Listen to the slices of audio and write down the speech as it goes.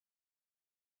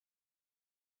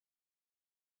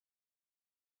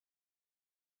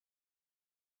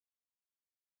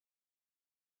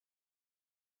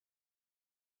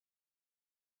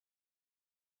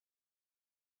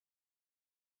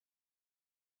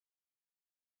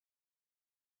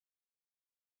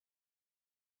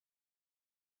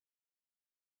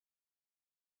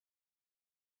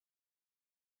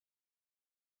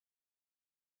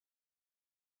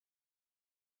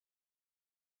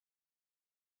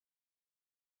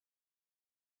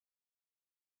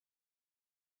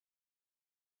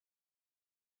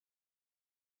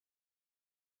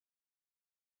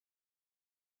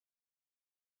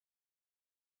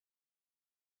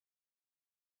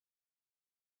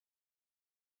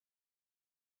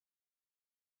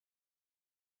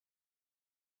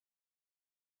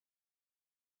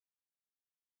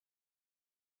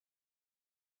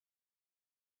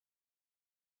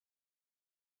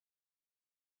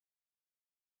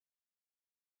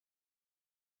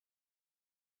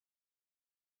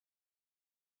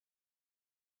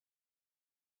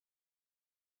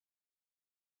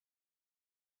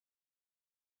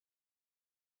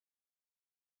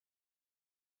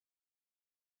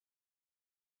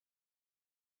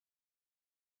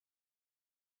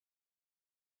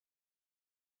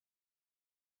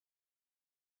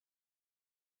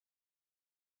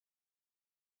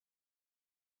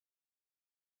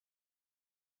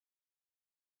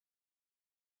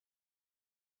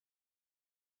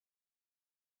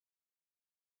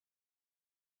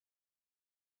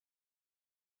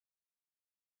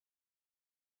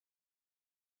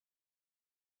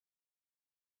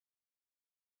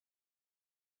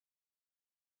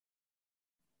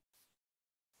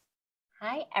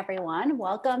Hi, everyone.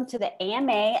 Welcome to the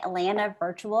AMA Atlanta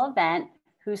virtual event,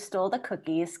 Who Stole the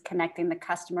Cookies? Connecting the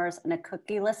Customers in a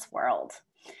Cookieless World.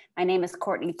 My name is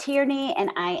Courtney Tierney, and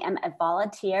I am a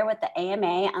volunteer with the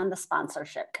AMA on the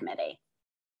sponsorship committee.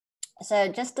 So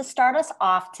just to start us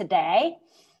off today,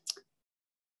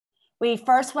 we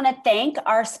first want to thank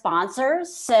our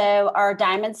sponsors. So our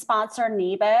diamond sponsor,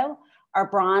 Nebo, our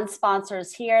bronze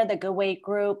sponsors here, the Good Weight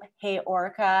Group, Hey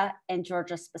Orca, and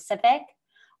Georgia Pacific.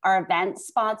 Our event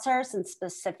sponsors, and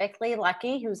specifically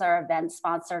Lucky, who's our event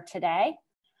sponsor today,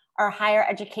 our higher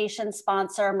education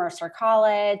sponsor, Mercer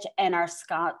College, and our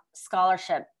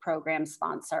scholarship program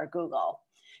sponsor, Google.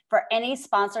 For any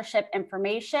sponsorship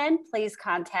information, please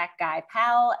contact Guy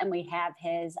Powell, and we have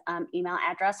his email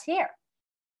address here.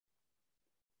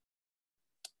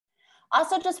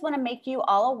 Also, just want to make you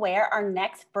all aware our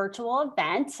next virtual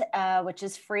event, which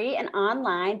is free and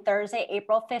online, Thursday,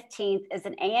 April 15th, is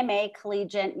an AMA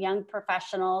Collegiate Young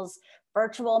Professionals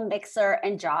virtual mixer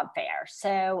and job fair.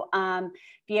 So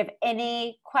if you have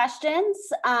any questions,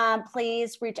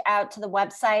 please reach out to the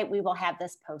website. We will have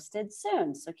this posted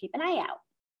soon, so keep an eye out.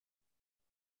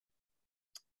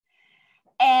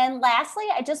 And lastly,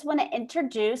 I just want to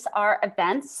introduce our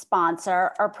event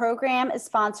sponsor. Our program is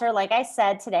sponsored, like I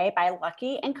said, today by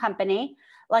Lucky & Company.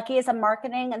 Lucky is a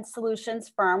marketing and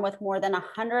solutions firm with more than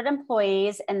 100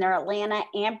 employees in their Atlanta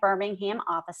and Birmingham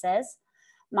offices.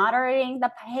 Moderating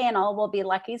the panel will be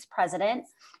Lucky's president,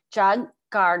 John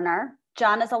Gardner.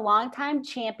 John is a longtime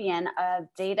champion of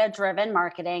data-driven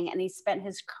marketing, and he spent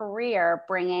his career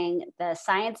bringing the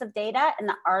science of data and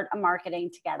the art of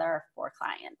marketing together for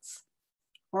clients.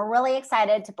 We're really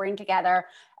excited to bring together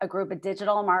a group of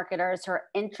digital marketers who are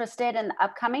interested in the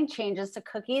upcoming changes to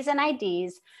cookies and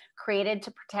IDs created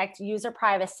to protect user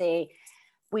privacy.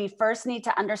 We first need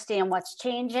to understand what's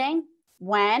changing,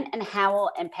 when, and how it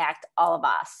will impact all of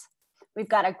us. We've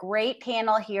got a great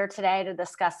panel here today to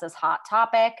discuss this hot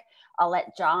topic. I'll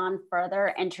let John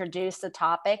further introduce the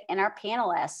topic and our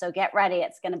panelists. So get ready,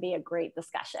 it's going to be a great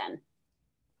discussion.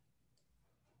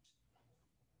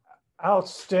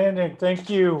 Outstanding. Thank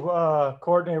you,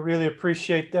 Courtney. I really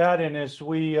appreciate that. And as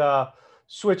we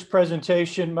switch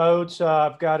presentation modes,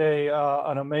 I've got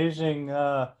an amazing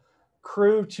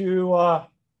crew to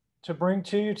bring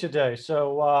to you today.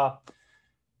 So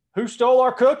who stole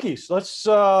our cookies? Let's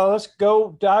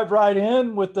go dive right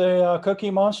in with the Cookie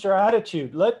Monster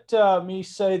attitude. Let me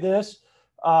say this.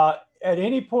 At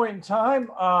any point in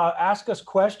time, ask us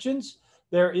questions.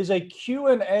 There is a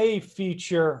Q&A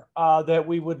feature that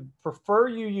we would prefer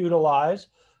you utilize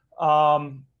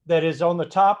that is on the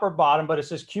top or bottom, but it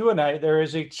says Q&A. There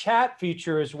is a chat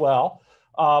feature as well,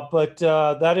 but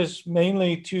that is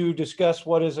mainly to discuss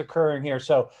what is occurring here.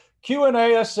 So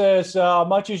Q&A us as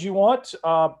much as you want,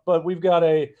 but we've got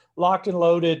a locked and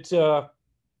loaded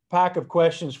pack of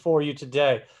questions for you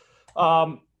today.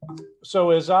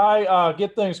 So as I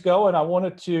get things going, I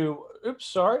wanted to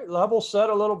level set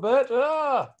a little bit.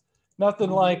 Nothing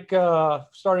like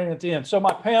starting at the end. So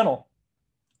my panel,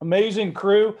 amazing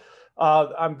crew.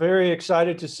 I'm very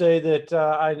excited to say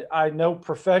that I know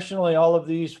professionally all of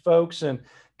these folks and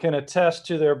can attest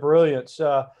to their brilliance.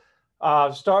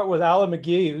 Start with Alan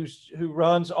McGee, who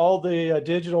runs all the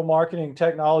digital marketing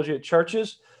technology at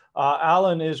Church's.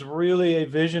 Alan is really a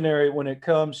visionary when it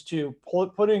comes to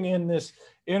putting in this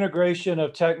integration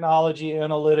of technology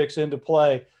analytics into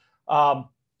play.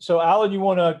 So Alan, you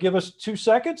want to give us 2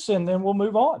 seconds and then we'll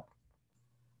move on.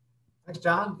 Thanks,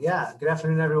 John. Yeah, good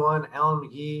afternoon, everyone. Alan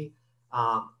McGee,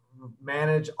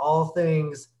 manage all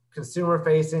things consumer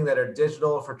facing that are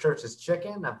digital for Church's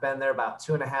Chicken. I've been there about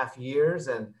 2.5 years,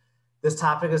 and this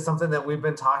topic is something that we've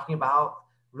been talking about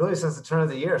really since the turn of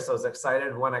the year. So I was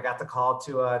excited when I got the call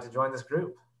to join this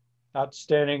group.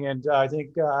 Outstanding. And I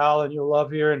think Alan, you'll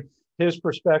love hearing his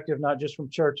perspective, not just from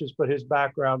Church's, but his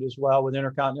background as well with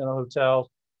Intercontinental Hotels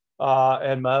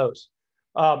and Moe's.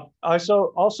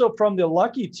 Also from the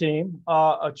Lucky team,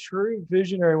 a true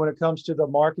visionary when it comes to the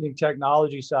marketing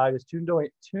technology side is Tunde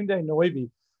Noibi.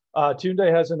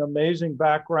 Tunde has an amazing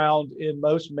background in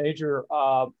most major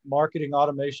marketing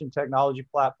automation technology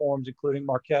platforms, including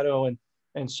Marketo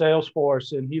and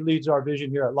Salesforce, and he leads our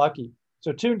vision here at Lucky.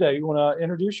 So Tunde, you want to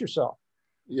introduce yourself?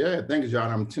 Yeah, thanks,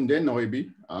 John. I'm Tunde Noibi.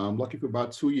 I'm Lucky for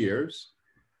about 2 years.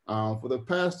 For the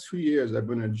past 2 years, I've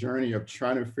been on a journey of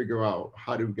trying to figure out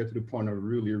how to get to the point of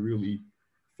really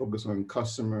focus on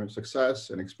customer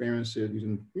success and experiences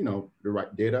using, the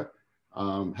right data.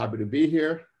 Happy to be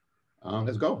here.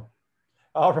 Let's go.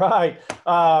 All right.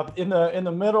 In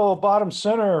the middle, bottom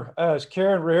center, is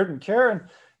Karen Reardon. Karen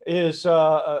is,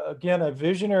 again, a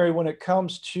visionary when it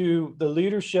comes to the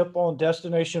leadership on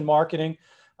destination marketing.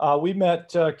 We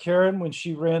met Karen when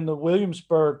she ran the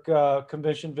Williamsburg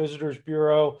Convention Visitors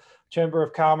Bureau, Chamber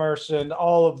of Commerce, and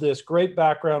all of this great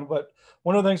background. But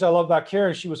one of the things I love about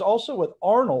Karen, she was also with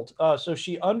Arnold. So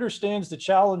she understands the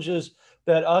challenges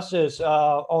that us as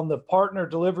on the partner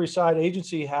delivery side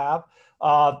agency have.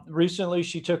 Recently,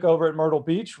 she took over at Myrtle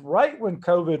Beach right when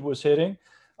COVID was hitting.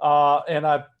 And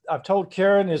I've told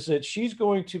Karen is that she's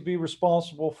going to be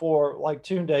responsible for, like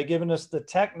Tunde, giving us the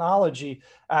technology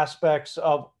aspects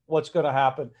of what's going to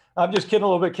happen. I'm just kidding a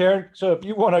little bit, Karen. So if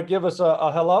you want to give us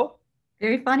a hello.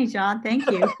 Very funny, John. Thank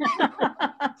you.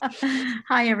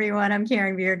 Hi, everyone. I'm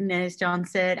Karen Bearden. As John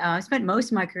said, I spent most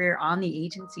of my career on the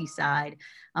agency side,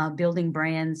 building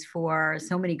brands for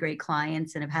so many great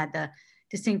clients, and have had the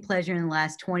distinct pleasure in the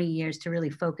last 20 years to really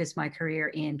focus my career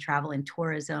in travel and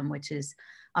tourism, which is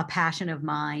a passion of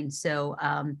mine. So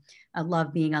I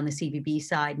love being on the CVB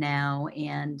side now.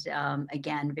 And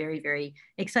again, very, very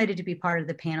excited to be part of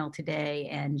the panel today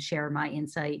and share my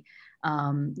insight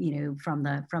from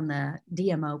the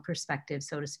DMO perspective,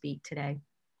 so to speak, today.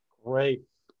 Great.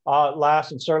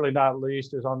 Last and certainly not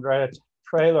least is Andrea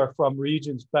Traylor from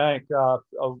Regions Bank,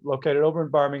 located over in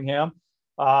Birmingham.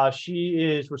 She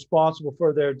is responsible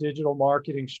for their digital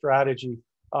marketing strategy.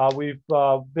 We've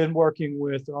been working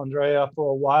with Andrea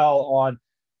for a while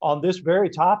on this very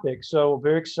topic. So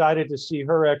very excited to see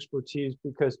her expertise,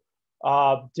 because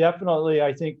definitely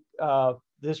I think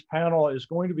this panel is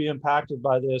going to be impacted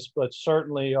by this, but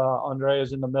certainly Andrea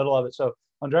is in the middle of it. So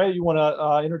Andrea, you want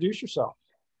to introduce yourself?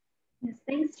 Yes,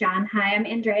 thanks, John. Hi, I'm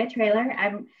Andrea Traylor.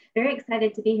 I'm very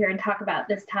excited to be here and talk about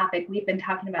this topic. We've been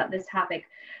talking about this topic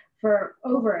for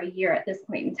over a year at this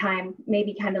point in time,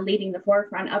 maybe kind of leading the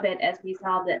forefront of it as we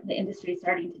saw that the industry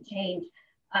starting to change.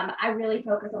 I really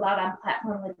focus a lot on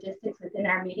platform logistics within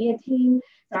our media team.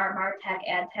 So our MarTech,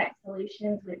 AdTech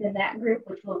solutions within that group,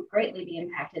 which will greatly be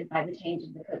impacted by the change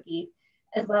in the cookie,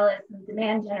 as well as some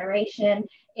demand generation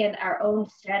and our own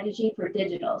strategy for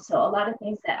digital. So a lot of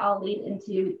things that all lead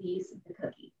into the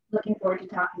cookie. Looking forward to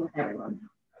talking with everyone.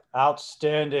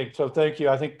 Outstanding. So thank you.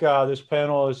 I think this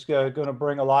panel is going to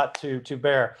bring a lot to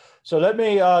bear. So let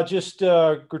me just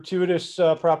gratuitous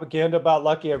propaganda about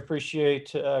Lucky. I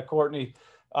appreciate Courtney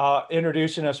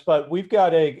introducing us, but we've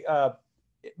got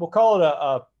we'll call it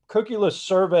a cookieless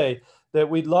survey that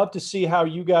we'd love to see how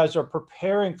you guys are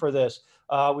preparing for this.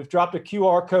 We've dropped a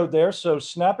QR code there, so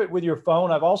snap it with your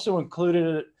phone. I've also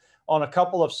included it on a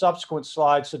couple of subsequent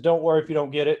slides, so don't worry if you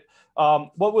don't get it.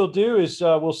 What we'll do is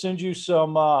we'll send you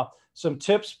some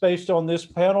tips based on this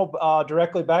panel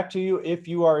directly back to you if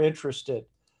you are interested.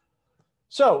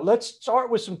 So let's start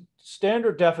with some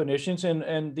standard definitions,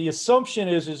 and the assumption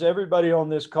is everybody on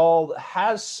this call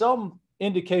has some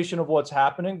indication of what's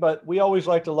happening, but we always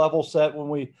like to level set when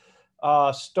we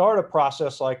start a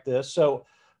process like this. So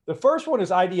the first one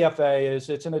is IDFA.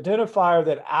 It's an identifier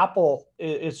that Apple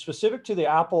is specific to the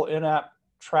Apple in-app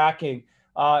tracking.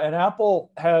 And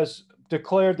Apple has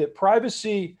declared that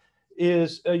privacy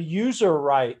is a user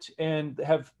right and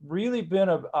have really been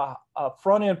a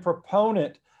front-end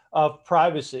proponent of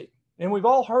privacy. And we've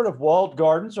all heard of walled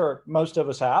gardens, or most of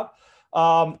us have.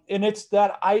 And it's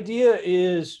that idea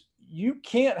is you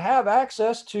can't have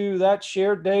access to that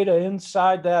shared data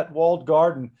inside that walled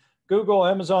garden. Google,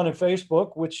 Amazon, and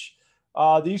Facebook, which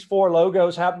these four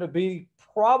logos happen to be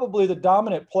probably the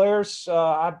dominant players.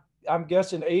 I'm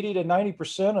guessing 80 to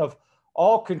 90% of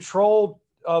all control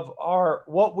of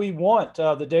what we want,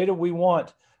 the data we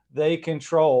want, they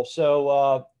control.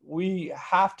 So we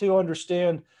have to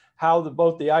understand how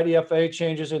both the IDFA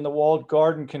changes and the walled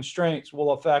garden constraints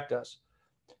will affect us.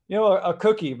 You know, a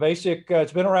cookie,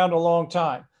 it's been around a long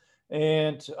time.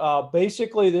 And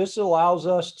basically this allows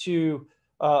us to,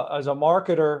 as a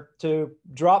marketer, to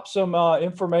drop some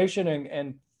information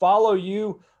and follow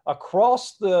you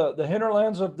across the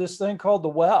hinterlands of this thing called the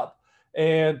web.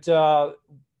 And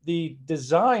the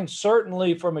design,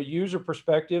 certainly from a user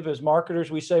perspective, as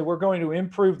marketers, we say we're going to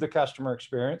improve the customer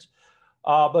experience.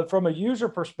 But from a user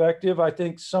perspective, I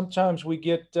think sometimes we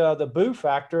get the boo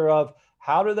factor of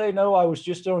how do they know I was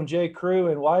just on J.Crew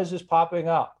and why is this popping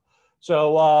up?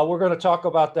 So we're going to talk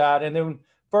about that. And then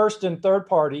first and third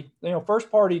party,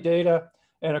 first party data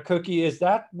and a cookie is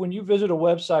that when you visit a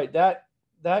website,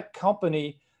 that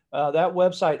company, that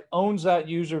website owns that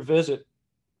user visit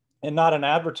and not an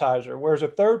advertiser. Whereas a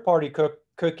third party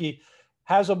cookie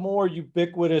has a more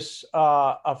ubiquitous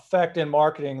effect in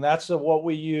marketing. That's what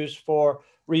we use for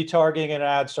retargeting and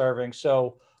ad serving.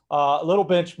 So a little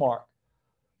benchmark.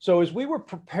 So as we were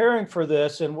preparing for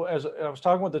this, and as I was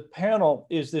talking with the panel,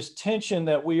 is this tension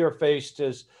that we are faced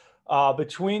is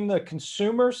between the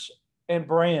consumers and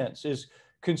brands. Is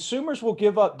consumers will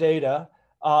give up data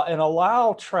and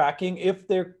allow tracking if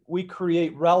we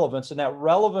create relevance, and that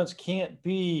relevance can't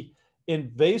be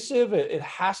invasive. It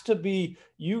has to be,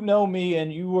 you know me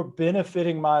and you are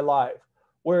benefiting my life.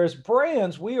 Whereas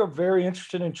brands, we are very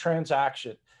interested in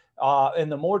transaction.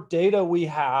 And the more data we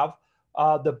have,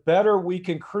 the better we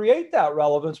can create that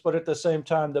relevance, but at the same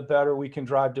time, the better we can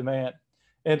drive demand.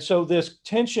 And so this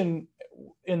tension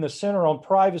in the center on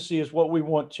privacy is what we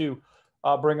want to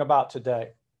bring about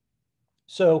today.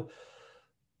 So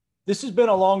this has been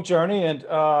a long journey, and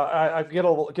I give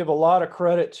a lot of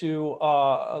credit to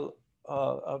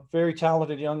a very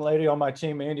talented young lady on my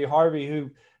team, Andy Harvey, who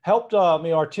helped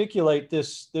me articulate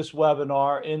this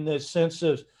webinar in the sense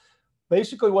of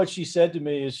basically what she said to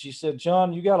me is, she said,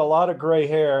 John, you got a lot of gray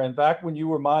hair, and back when you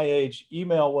were my age,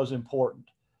 email was important.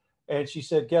 And she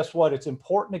said, guess what? It's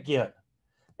important again.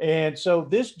 And so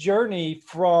this journey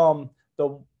from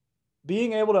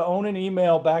being able to own an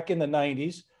email back in the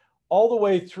 90s, all the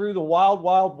way through the wild,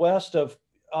 wild west of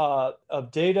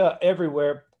data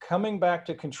everywhere, coming back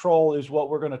to control is what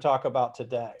we're going to talk about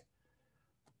today.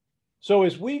 So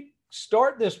as we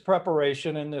start this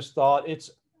preparation and this thought, it's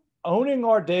owning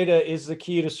our data is the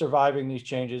key to surviving these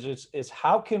changes. It's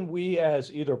how can we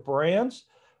as either brands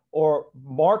or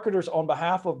marketers on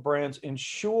behalf of brands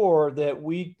ensure that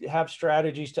we have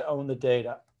strategies to own the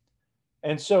data.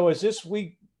 And so as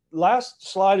last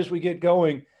slide as we get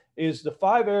going is the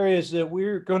 5 areas that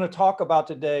we're going to talk about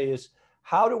today is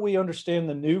how do we understand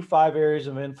the new 5 areas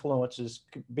of influences,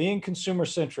 being consumer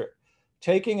centric,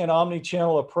 taking an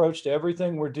omni-channel approach to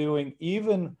everything we're doing,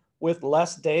 even with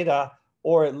less data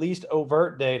or at least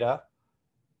overt data,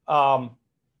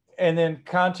 and then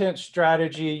content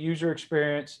strategy, user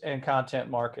experience, and content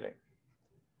marketing.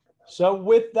 So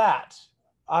with that,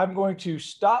 I'm going to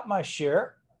stop my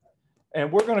share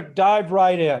and we're going to dive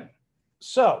right in.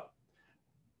 So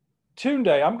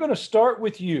Tunde, I'm going to start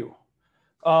with you.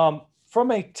 From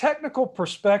a technical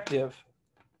perspective,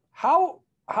 what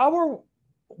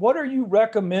are you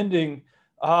recommending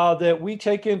that we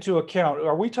take into account?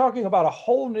 Are we talking about a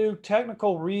whole new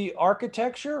technical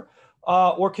re-architecture,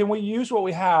 or can we use what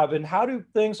we have? And how do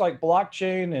things like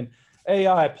blockchain and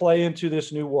AI play into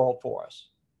this new world for us?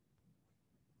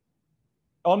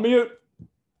 On mute.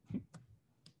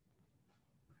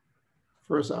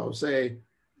 First, I would say,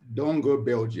 don't go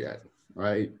build yet,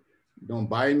 right? Don't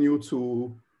buy a new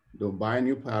tool, don't buy a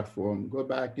new platform. Go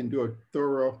back and do a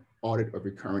thorough audit of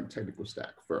your current technical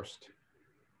stack first,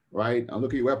 right? And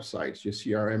look at your websites, your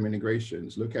CRM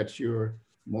integrations, look at your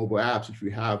mobile apps if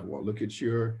you have one, look at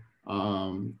your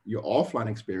offline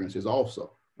experiences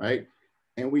also, right?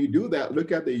 And when you do that,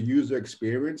 look at the user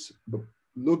experience, but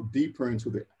look deeper into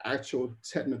the actual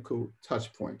technical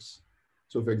touch points.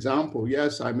 So for example,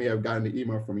 yes, I may have gotten the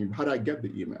email from you. How did I get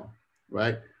the email,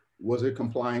 right? Was it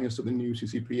compliance to the new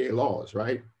CCPA laws,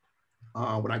 right?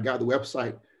 When I got the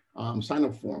website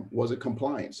sign-up form, was it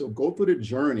compliant? So go through the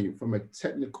journey from a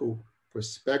technical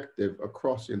perspective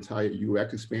across the entire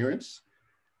UX experience,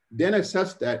 then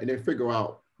assess that and then figure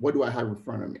out, what do I have in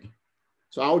front of me?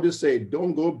 So I would just say,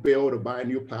 don't go build or buy a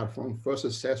new platform. First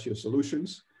assess your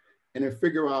solutions and then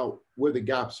figure out where the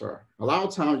gaps are. A lot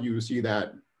of times you will see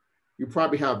that you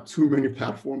probably have too many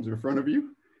platforms in front of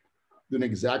you doing the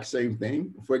exact same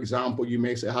thing. For example, you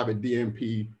may say have a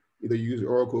DMP, either use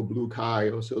Oracle Blue Kai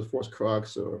or Salesforce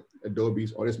Crux or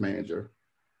Adobe's Audience Manager.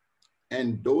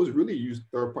 And those really use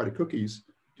third-party cookies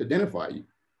to identify you.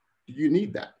 Do you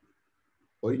need that?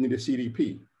 Or you need a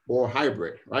CDP or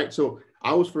hybrid, right? So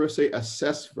I would first say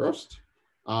assess first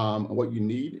what you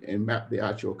need and map the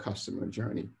actual customer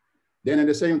journey. Then at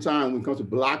the same time, when it comes to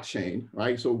blockchain,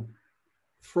 right? So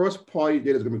first party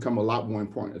data is going to become a lot more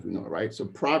important, as we know, right? So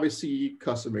privacy,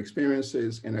 customer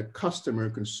experiences, and a customer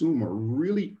consumer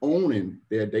really owning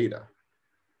their data.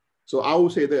 So I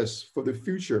will say this, for the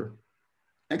future,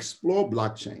 explore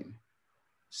blockchain.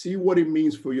 See what it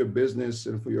means for your business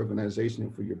and for your organization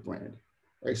and for your brand.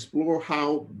 Explore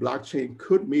how blockchain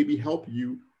could maybe help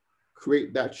you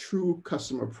create that true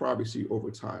customer privacy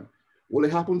over time. Will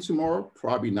it happen tomorrow?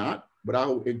 Probably not. But I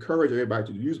will encourage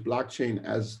everybody to use blockchain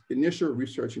as initial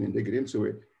researching and digging into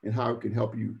it and how it can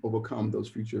help you overcome those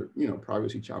future,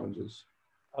 privacy challenges.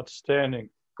 Outstanding.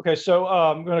 Okay, so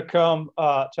I'm going to come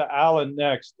to Alan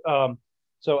next.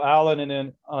 So Alan and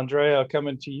then Andrea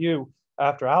coming to you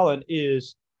after Alan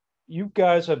is, you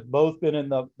guys have both been in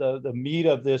the meat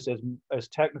of this as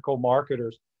technical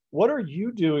marketers. What are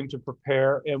you doing to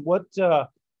prepare, and what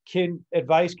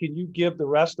advice can you give the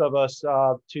rest of us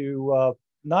to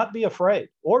not be afraid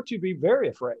or to be very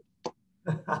afraid?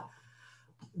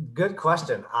 Good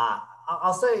question.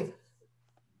 I'll say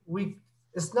we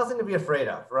it's nothing to be afraid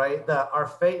of, right? Our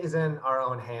fate is in our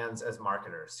own hands as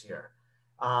marketers here.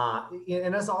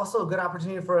 And it's also a good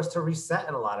opportunity for us to reset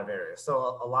in a lot of areas.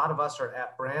 So a lot of us are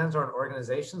at brands or in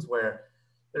organizations where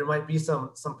there might be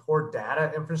some poor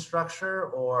data infrastructure,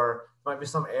 or might be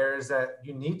some areas that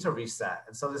you need to reset.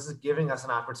 And so this is giving us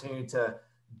an opportunity to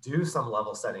do some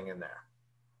level setting in there.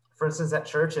 For instance, at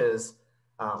churches,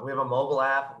 we have a mobile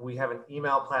app, we have an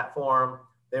email platform.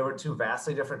 They were two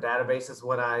vastly different databases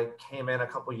when I came in a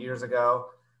couple years ago.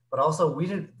 But also we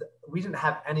didn't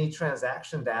have any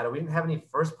transaction data. We didn't have any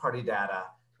first party data.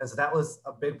 And so that was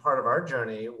a big part of our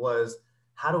journey, was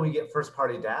how do we get first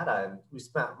party data? And we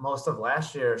spent most of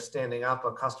last year standing up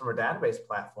a customer database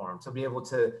platform to be able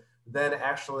to then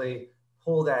actually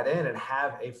pull that in and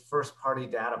have a first party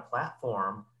data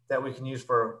platform that we can use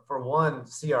for one,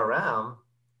 CRM,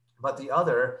 but the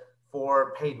other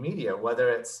for paid media, whether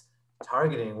it's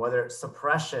targeting, whether it's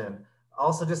suppression,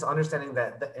 also just understanding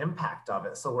that the impact of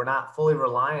it. So we're not fully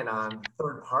reliant on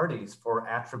third parties for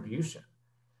attribution.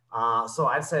 So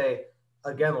I'd say,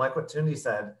 again, like what Tunde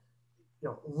said,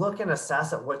 look and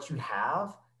assess at what you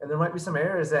have. And there might be some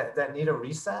areas that need a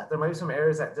reset. There might be some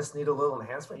areas that just need a little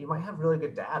enhancement. You might have really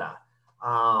good data.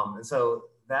 And so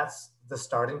that's the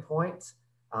starting point.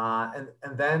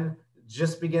 And then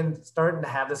just starting to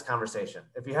have this conversation.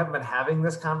 If you haven't been having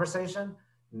this conversation,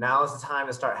 now is the time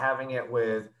to start having it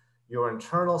with your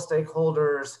internal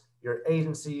stakeholders, your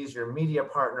agencies, your media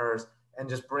partners, and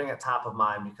just bring it top of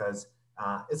mind, because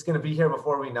it's going to be here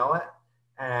before we know it.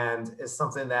 And it's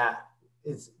something that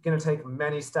it's going to take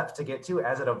many steps to get to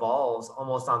as it evolves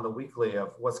almost on the weekly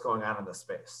of what's going on in the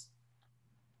space.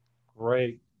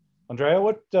 Great. Andrea,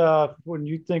 when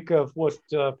you think of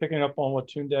picking up on what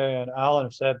Tunde and Alan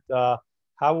have said,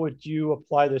 how would you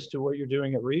apply this to what you're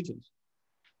doing at Regions?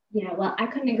 Yeah, well, I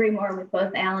couldn't agree more with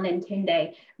both Alan and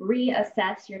Tunde.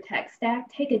 Reassess your tech stack,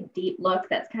 take a deep look.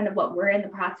 That's kind of what we're in the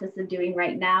process of doing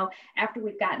right now after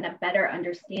we've gotten a better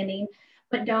understanding.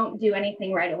 But don't do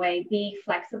anything right away. Be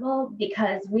flexible,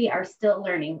 because we are still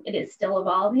learning. It is still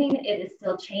evolving. It is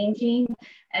still changing.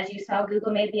 As you saw,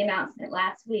 Google made the announcement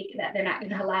last week that they're not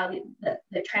going to allow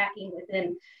the tracking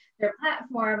within their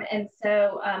platform. And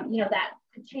so, that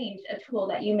could change a tool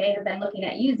that you may have been looking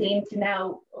at using to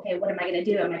now, okay, what am I going to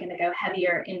do? Am I going to go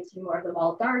heavier into more of the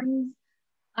walled gardens?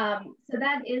 So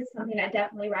that is something I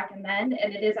definitely recommend.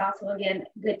 And it is also, again,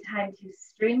 a good time to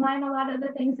streamline a lot of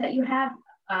the things that you have.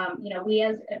 We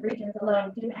as Regions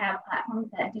alone do have platforms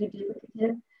that do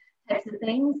duplicative types of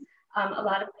things. A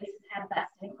lot of places have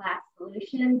best-in-class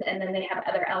solutions, and then they have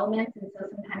other elements. And so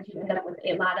sometimes you end up with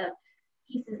a lot of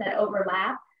pieces that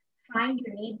overlap. Find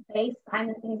your needs base, find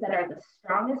the things that are the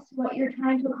strongest to what you're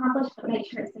trying to accomplish, but make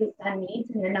sure it's based on needs,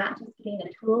 and you're not just getting a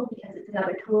tool because it's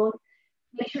another tool.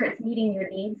 Make sure it's meeting your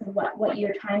needs and what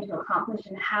you're trying to accomplish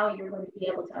and how you're going to be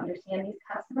able to understand these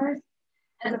customers.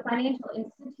 As a financial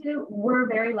institute, we're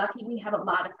very lucky. We have a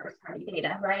lot of first-party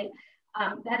data, right?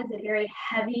 That is a very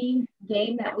heavy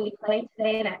game that we play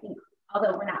today, and I think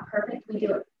although we're not perfect, we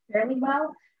do it fairly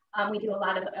well. We do a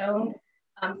lot of owned,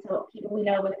 so people we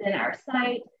know within our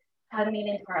site, coming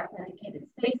into our authenticated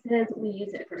spaces. We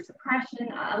use it for suppression.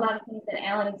 A lot of things that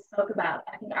Alan spoke about.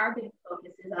 I think our big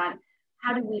focus is on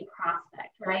how do we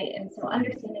prospect, right? And so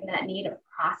understanding that need of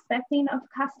prospecting of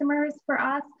customers for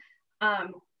us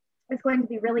is going to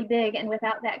be really big. And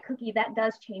without that cookie, that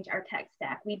does change our tech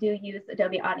stack. We do use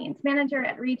Adobe Audience Manager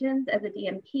at Regions as a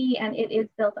DMP, and it is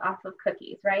built off of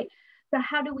cookies, right? So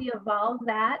how do we evolve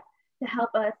that to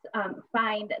help us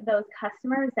find those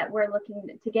customers that we're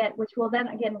looking to get, which will then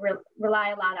again rely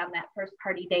a lot on that first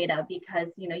party data, because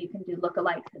you can do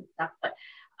lookalikes and stuff. But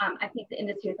I think the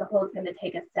industry as a whole is going to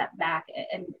take a step back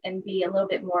and be a little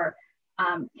bit more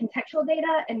contextual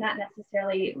data and not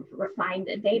necessarily refined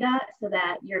data, so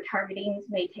that your targetings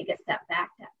may take a step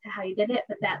back to how you did it.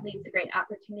 But that leaves a great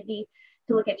opportunity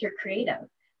to look at your creative.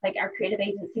 Like our creative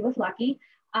agency was Lucky.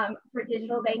 For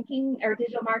digital banking or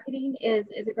digital marketing is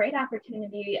a great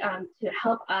opportunity to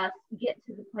help us get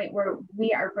to the point where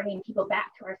we are bringing people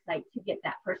back to our site to get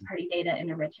that first party data and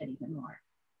enrich it even more.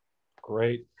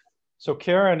 Great. So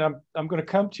Karen, I'm going to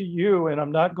come to you, and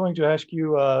I'm not going to ask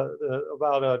you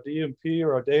about a DMP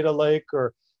or a data lake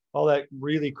or all that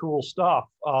really cool stuff.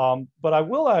 But I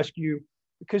will ask you,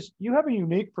 because you have a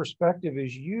unique perspective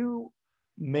as you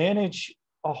manage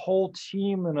a whole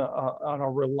team and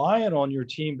are reliant on your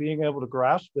team being able to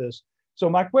grasp this. So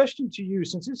my question to you,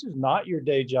 since this is not your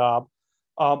day job,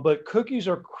 but cookies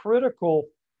are critical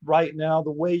right now, the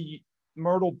way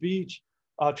Myrtle Beach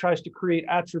tries to create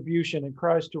attribution and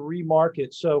tries to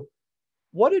remarket. So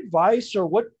what advice or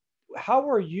how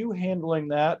are you handling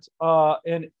that?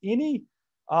 And any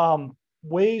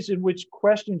ways in which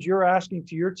questions you're asking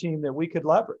to your team that we could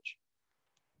leverage?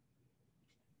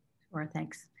 Sure,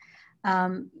 thanks.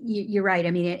 You're right.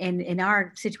 I mean, and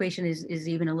our situation is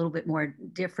even a little bit more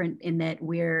different in that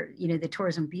we're, the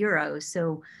tourism bureau.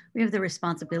 So we have the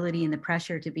responsibility and the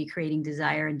pressure to be creating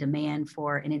desire and demand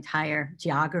for an entire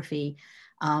geography.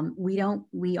 We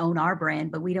own our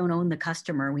brand, but we don't own the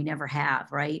customer. We never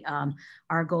have, right?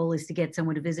 Our goal is to get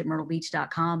someone to visit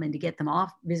myrtlebeach.com and to get them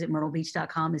off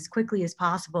visitmyrtlebeach.com as quickly as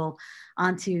possible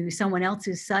onto someone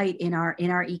else's site in our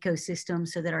ecosystem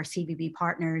so that our CVB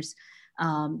partners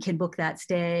can book that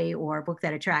stay or book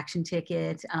that attraction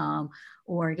ticket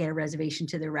or get a reservation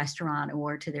to their restaurant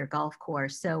or to their golf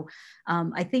course. So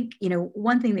I think,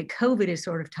 one thing that COVID has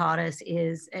sort of taught us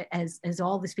is, as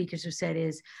all the speakers have said,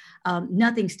 is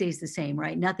nothing stays the same,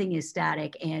 right? Nothing is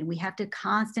static, and we have to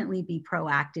constantly be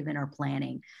proactive in our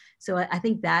planning. So I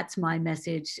think that's my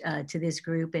message to this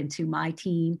group and to my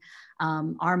team.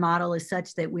 Our model is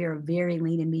such that we're a very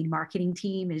lean and mean marketing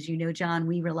team. As you know, John,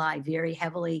 we rely very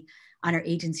heavily on our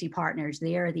agency partners.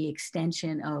 They are the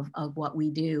extension of what we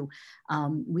do.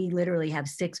 We literally have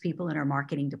 6 people in our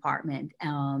marketing department,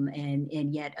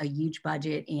 and yet a huge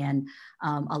budget and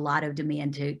a lot of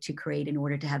demand to create in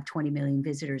order to have 20 million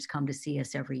visitors come to see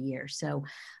us every year. So,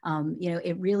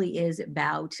 it really is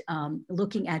about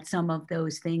looking at some of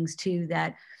those things too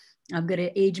that I'm going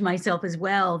to age myself as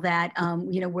well, that,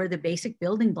 were the basic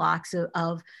building blocks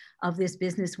of this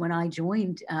business when I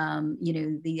joined,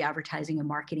 the advertising and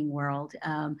marketing world.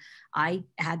 I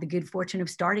had the good fortune of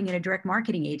starting in a direct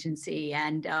marketing agency,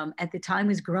 and at the time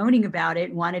was groaning about it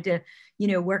and wanted to,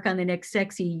 work on the next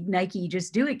sexy Nike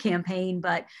Just Do It campaign.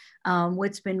 But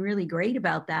what's been really great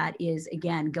about that is,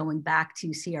 again, going back to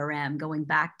CRM, going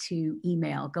back to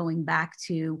email, going back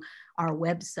to our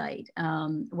website.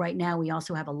 Right now, we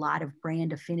also have a lot of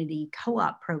brand affinity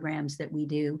co-op programs that we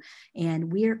do,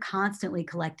 and we're constantly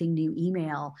collecting new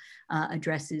email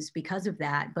addresses because of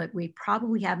that. But we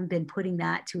probably haven't been putting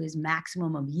that to its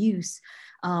maximum of use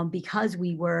because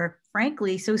we were,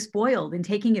 frankly, so spoiled and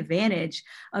taking advantage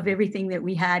of everything that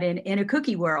we had in a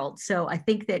cookie world. So I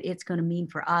think that it's going to mean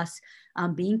for us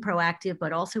being proactive,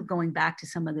 but also going back to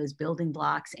some of those building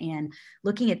blocks and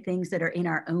looking at things that are in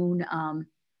our own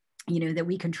that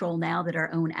we control now, that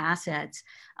are own assets,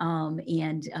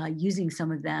 and using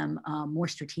some of them more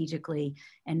strategically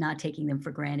and not taking them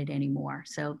for granted anymore.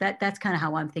 So that's kind of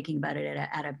how I'm thinking about it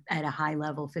at a high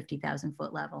level, 50,000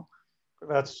 foot level.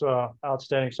 That's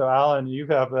outstanding. So Alan, you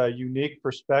have a unique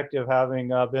perspective, having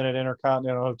been at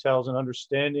Intercontinental Hotels and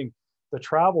understanding the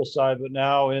travel side, but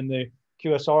now in the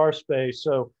QSR space.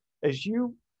 So as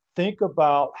you think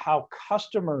about how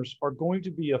customers are going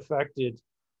to be affected,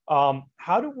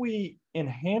 how do we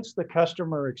enhance the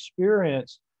customer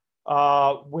experience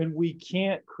when we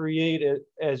can't create it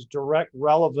as direct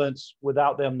relevance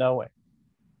without them knowing?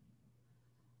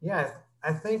 Yeah,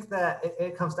 I think that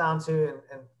it comes down to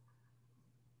and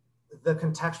the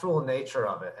contextual nature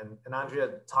of it. And Andrea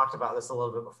talked about this a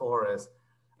little bit before, is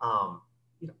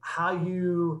how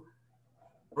you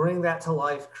bring that to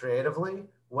life creatively,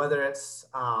 whether it's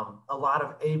a lot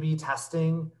of A/B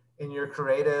testing in your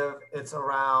creative, it's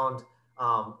around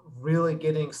really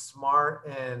getting smart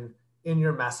in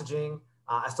your messaging.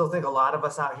 I still think a lot of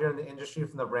us out here in the industry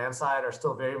from the brand side are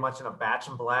still very much in a batch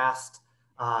and blast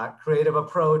creative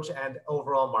approach and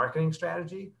overall marketing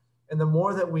strategy. And the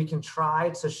more that we can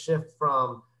try to shift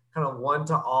from kind of one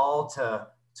to all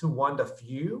to one to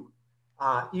few,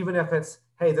 even if it's,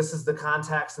 hey, this is the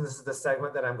context and this is the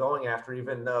segment that I'm going after,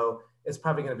 even though it's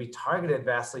probably going to be targeted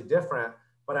vastly different,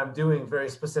 but I'm doing very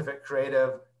specific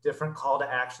creative, different call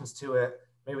to actions to it.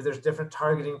 Maybe there's different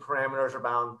targeting parameters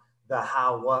around the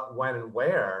how, what, when, and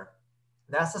where.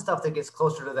 That's the stuff that gets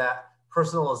closer to that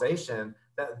personalization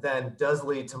that then does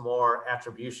lead to more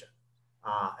attribution.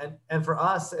 And for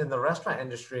us in the restaurant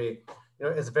industry,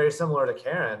 it's very similar to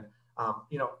Karen.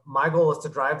 My goal is to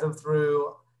drive them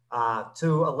through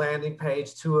to a landing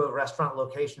page, to a restaurant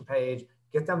location page,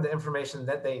 get them the information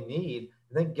that they need,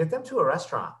 and then get them to a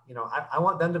restaurant. I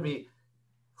want them to be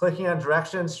clicking on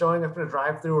directions, showing up in a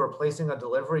drive-through, or placing a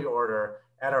delivery order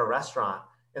at our restaurant.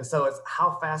 And so it's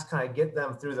how fast can I get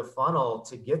them through the funnel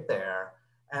to get there?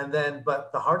 And then,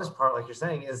 but the hardest part, like you're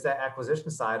saying, is that acquisition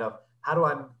side of how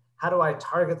do I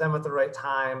target them at the right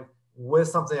time with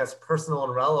something that's personal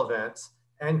and relevant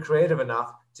and creative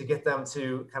enough to get them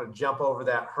to kind of jump over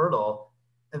that hurdle.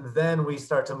 And then we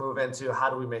start to move into how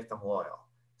do we make them loyal?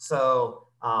 So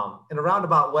in a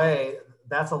roundabout way,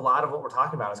 that's a lot of what we're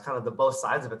talking about, is kind of the both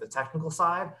sides of it, the technical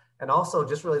side, and also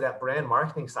just really that brand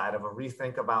marketing side of a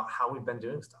rethink about how we've been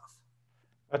doing stuff.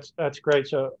 That's great.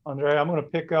 So Andrea, I'm going to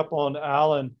pick up on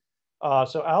Alan.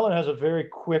 So Alan has a very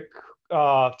quick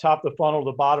top of the funnel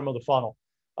to bottom of the funnel.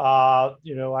 I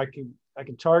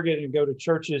can target and go to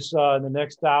churches in the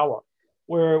next hour.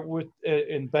 Where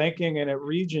in banking and at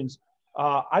Regions,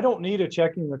 I don't need a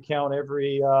checking account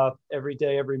every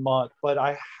day, every month, but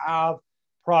I have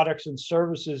products and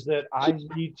services that I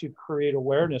need to create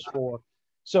awareness for.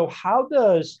 So how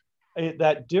does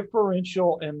that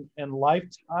differential and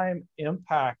lifetime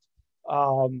impact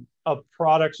of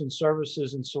products and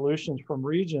services and solutions from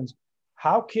Regions,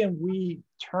 how can we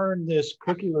turn this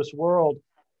cookieless world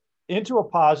into a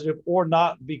positive or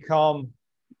not become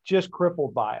just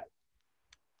crippled by it?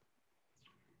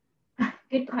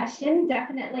 Good question.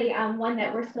 Definitely one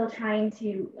that we're still trying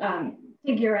to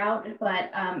figure out,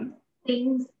 but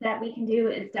things that we can do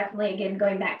is definitely, again,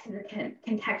 going back to the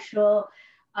contextual,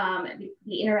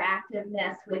 the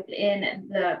interactiveness within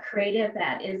the creative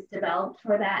that is developed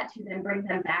for that, to then bring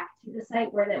them back to the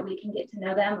site where that we can get to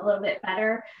know them a little bit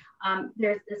better.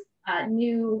 There's this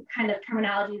new kind of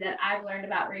terminology that I've learned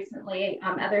about recently.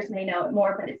 Others may know it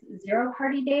more, but it's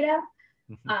zero-party data.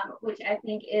 Which I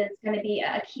think is going to be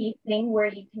a key thing, where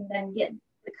you can then get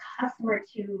the customer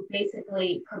to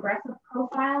basically progressive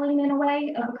profiling in a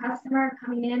way of a customer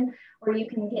coming in, or you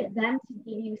can get them to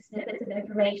give you snippets of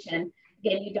information.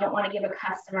 Again, you don't want to give a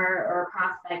customer or a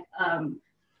prospect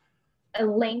a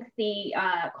lengthy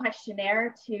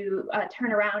questionnaire to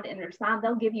turn around and respond.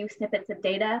 They'll give you snippets of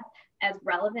data as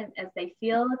relevant as they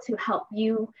feel to help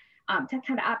you to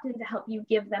kind of opt in to help you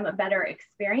give them a better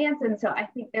experience. And so I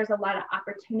think there's a lot of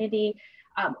opportunity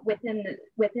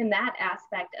within that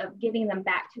aspect of getting them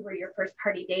back to where your first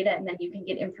party data, and then you can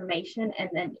get information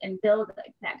and build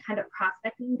that kind of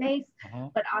prospecting base,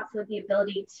 but also the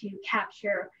ability to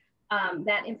capture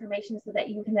that information so that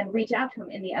you can then reach out to them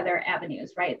in the other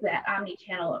avenues, right? That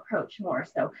omni-channel approach more.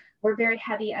 So we're very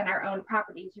heavy on our own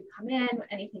properties. You come in,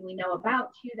 anything we know about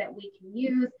you that we can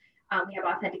use. We have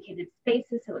authenticated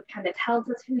spaces, so it kind of tells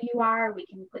us who you are. We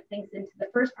can put things into the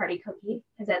first party cookie,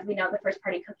 because as we know, the first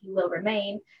party cookie will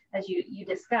remain, as you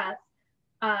discussed,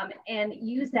 and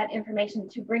use that information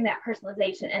to bring that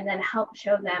personalization and then help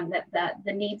show them that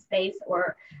the needs base,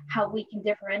 or how we can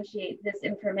differentiate this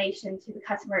information to the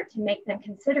customer to make them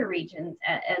consider Regions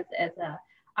as a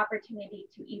opportunity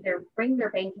to either bring their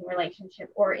banking relationship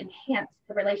or enhance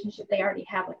the relationship they already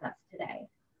have with us today.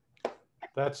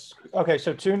 That's okay.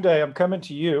 So Tunde, I'm coming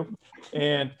to you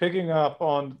and picking up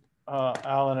on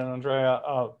Alan and Andrea.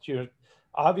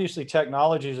 Obviously,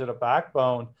 technology is at a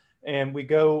backbone, and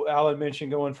Alan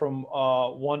mentioned going from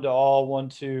one to all, one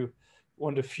to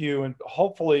few, and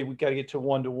hopefully we got to get to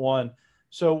one to one.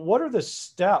 So what are the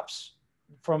steps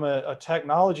from a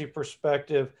technology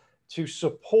perspective to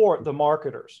support the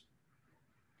marketers?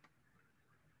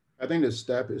 I think the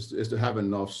step is to have a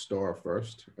North Star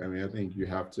first. I mean, I think you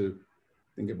have to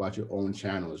think about your own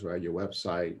channels, right? Your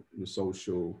website, your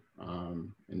social,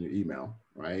 and your email,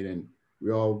 right? And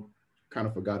we all kind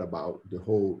of forgot about the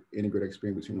whole integrated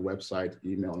experience between the website,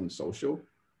 email, and social.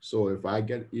 So if I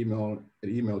get an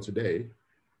email today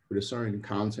with a certain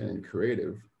content and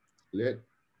creative, let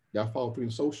that follow through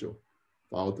in social,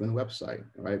 follow through in the website,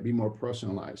 right? Be more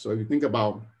personalized. So if you think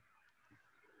about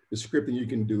the scripting you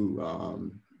can do,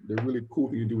 the really cool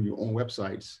thing you do with your own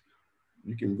websites,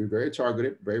 you can be very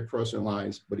targeted, very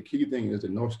personalized, but the key thing is the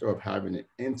North Star of having an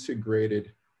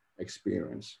integrated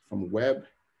experience from web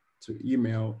to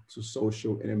email to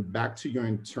social, and then back to your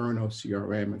internal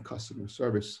CRM and customer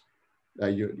service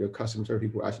that your customer service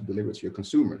people actually deliver to your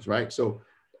consumers, right? So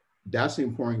that's the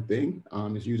important thing,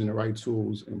 is using the right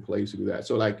tools in place to do that.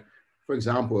 So like, for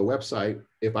example, a website,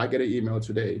 if I get an email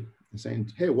today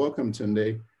saying, hey, welcome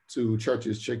today to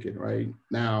Church's Chicken, right?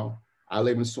 Now, I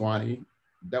live in Suwanee.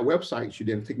 That website should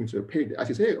then take me to a page. I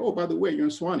should say, hey, oh, by the way, you're in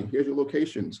Suwanee. Here's your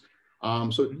locations.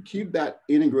 So keep that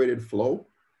integrated flow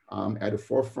at the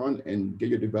forefront and get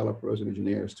your developers and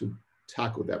engineers to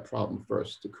tackle that problem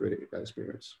first to create that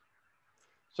experience.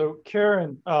 So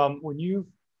Karen, when you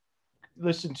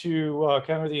listen to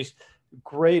kind of these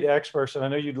great experts, and I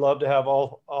know you'd love to have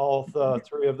all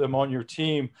three of them on your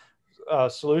team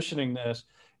solutioning this,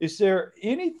 is there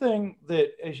anything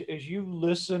that as you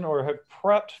listen or have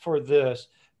prepped for this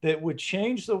that would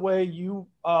change the way you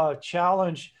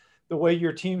challenge the way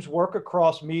your teams work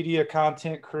across media,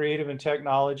 content, creative, and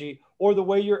technology, or the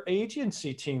way your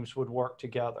agency teams would work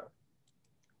together?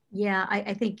 Yeah,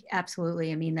 I think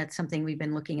absolutely. I mean, that's something we've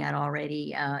been looking at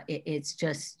already. It's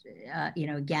just,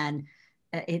 again,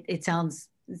 it sounds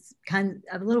kind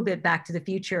of a little bit back to the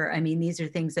future. I mean, these are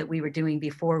things that we were doing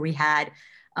before we had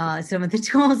some of the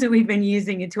tools that we've been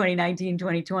using in 2019,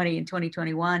 2020, and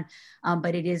 2021.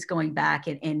 But it is going back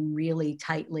and really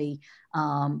tightly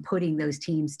putting those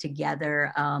teams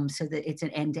together so that it's an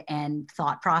end-to-end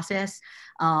thought process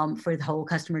for the whole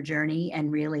customer journey.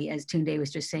 And really, as Tunde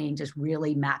was just saying, just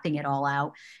really mapping it all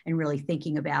out and really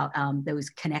thinking about those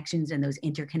connections and those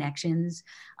interconnections.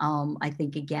 I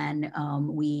think, again,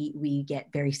 we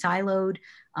get very siloed.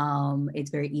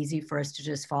 It's very easy for us to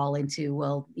just fall into,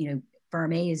 well,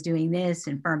 firm A is doing this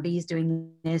and firm B is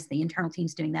doing this, the internal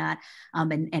team's doing that,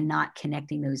 and not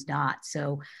connecting those dots.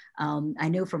 So I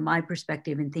know from my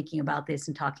perspective in thinking about this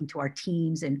and talking to our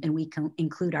teams, and we can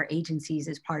include our agencies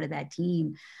as part of that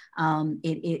team,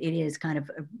 it is kind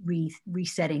of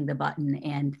resetting the button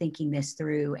and thinking this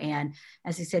through. And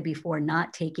as I said before,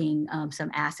 not taking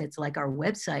some assets like our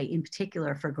website in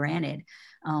particular for granted.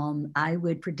 I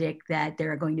would predict that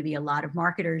there are going to be a lot of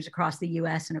marketers across the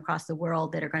US and across the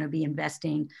world that are going to be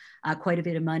investing quite a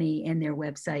bit of money in their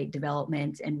website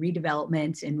development and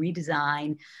redevelopment and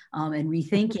redesign and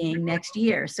rethinking next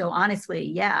year. So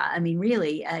honestly, yeah, I mean,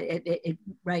 really, it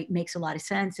makes a lot of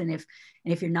sense. And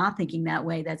if you're not thinking that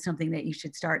way, that's something that you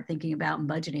should start thinking about and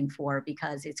budgeting for,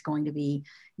 because it's going to be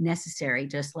necessary.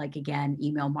 Just like, again,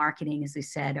 email marketing, as I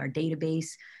said, our database.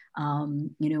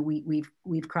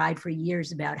 We've cried for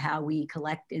years about how we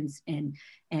collect and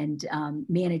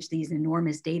manage these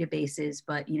enormous databases,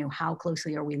 but how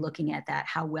closely are we looking at that?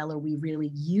 How well are we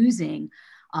really using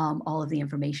all of the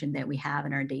information that we have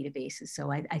in our databases? So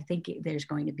I think there's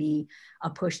going to be a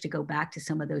push to go back to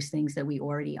some of those things that we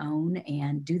already own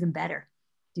and do them better.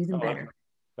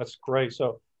 That's great.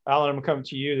 So Alan, I'm coming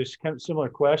to you. This kind of similar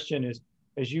question is,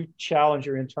 as you challenge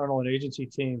your internal and agency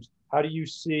teams, how do you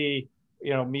see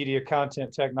media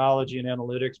content technology and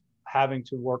analytics having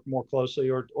to work more closely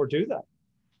or do that?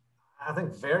 I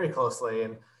think very closely.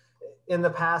 And in the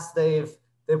past, they've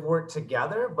worked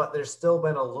together, but there's still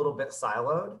been a little bit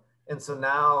siloed. And so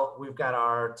now we've got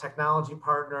our technology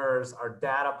partners, our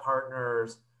data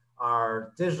partners,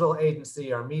 our digital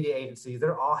agency, our media agency,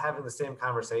 they're all having the same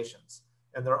conversations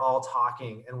and they're all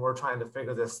talking, and we're trying to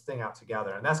figure this thing out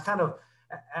together. And that's kind of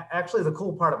actually the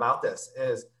cool part about this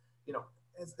is,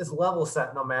 it's level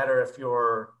set no matter if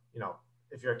you're,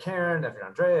 if you're Karen, if you're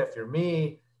Andrea, if you're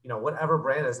me, whatever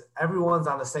brand is, everyone's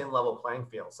on the same level playing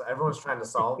field. So everyone's trying to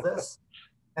solve this.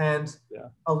 And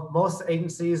most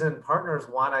agencies and partners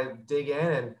want to dig in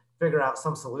and figure out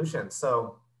some solutions.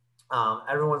 So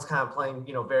everyone's kind of playing,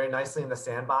 very nicely in the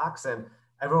sandbox, and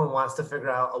everyone wants to figure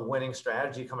out a winning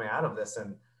strategy coming out of this.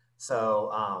 And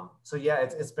so, yeah,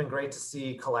 it's been great to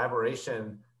see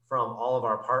collaboration from all of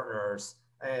our partners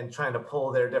and trying to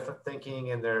pull their different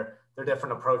thinking and their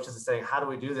different approaches and saying, how do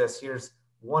we do this? Here's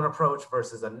one approach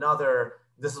versus another.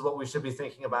 This is what we should be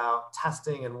thinking about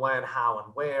testing and when, how,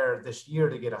 and where this year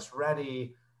to get us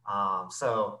ready.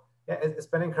 So yeah, it's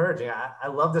been encouraging. I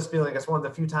love this feeling. It's one of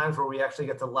the few times where we actually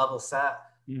get to level set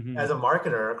as a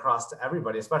marketer across to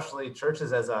everybody, especially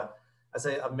churches as a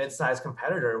mid-sized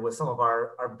competitor with some of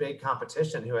our big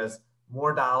competition who has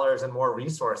more dollars and more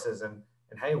resources. And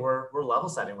hey, we're level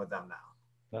setting with them now.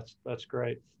 That's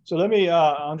great. So let me,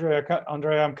 Andrea,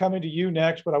 I'm coming to you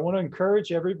next, but I want to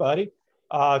encourage everybody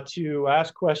to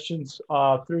ask questions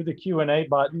through the Q&A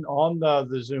button on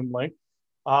the Zoom link.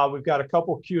 We've got a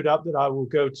couple queued up that I will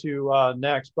go to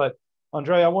next, but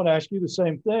Andrea, I want to ask you the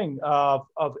same thing of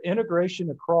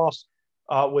integration across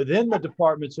within the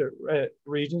departments at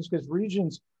Regions, because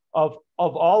Regions of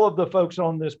all of the folks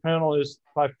on this panel is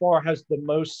by far has the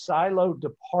most siloed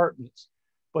departments,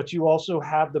 but you also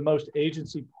have the most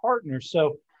agency partners.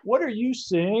 So what are you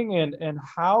seeing, and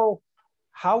how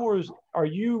are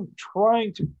you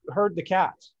trying to herd the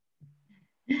cats?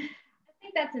 I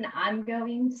think that's an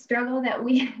ongoing struggle that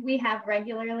we have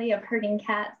regularly of herding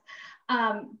cats,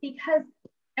 because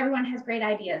everyone has great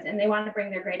ideas and they want to bring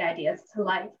their great ideas to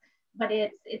life. But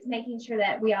it's making sure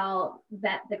that we all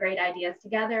vet the great ideas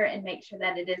together and make sure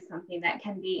that it is something that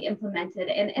can be implemented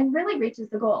and really reaches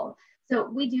the goal. So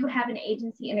we do have an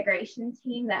agency integration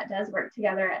team that does work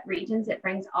together at Regions. It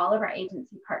brings all of our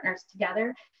agency partners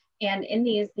together. And in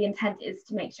these, the intent is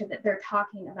to make sure that they're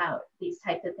talking about these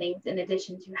types of things in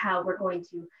addition to how we're going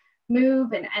to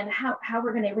move and how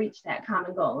we're going to reach that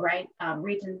common goal, right?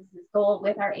 Regions' goal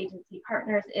with our agency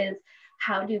partners is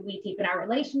how do we deepen our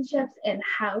relationships and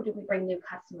how do we bring new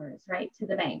customers, right, to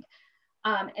the bank?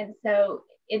 And so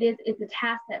it's a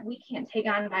task that we can't take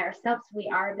on by ourselves.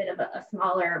 We are a bit of a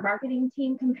smaller marketing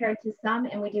team compared to some,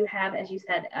 and we do have, as you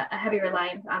said, a heavy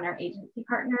reliance on our agency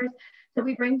partners. So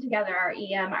we bring together our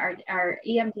EM, our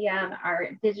EMDM, our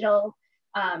digital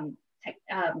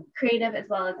creative, as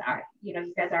well as our,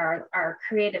 you guys are our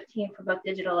creative team for both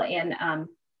digital and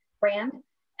brand.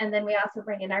 And then we also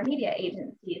bring in our media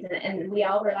agencies, and we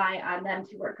all rely on them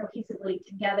to work cohesively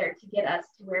together to get us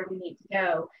to where we need to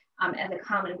go as a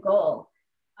common goal.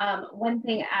 One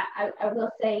thing I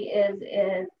will say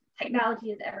is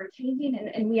technology is ever changing,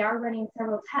 and we are running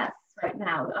several tests right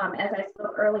now. As I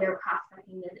spoke earlier,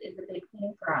 prospecting is a big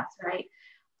thing for us, right?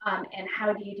 And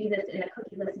how do you do this in a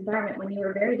cookieless environment when you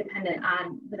are very dependent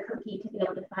on the cookie to be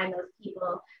able to find those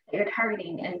people that you're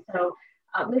targeting? And so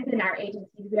within our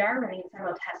agencies, we are running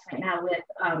several tests right now with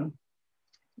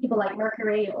people like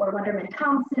Mercury or Wunderman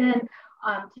Thompson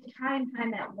to try and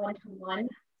find that one-to-one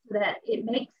so that it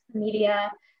makes the media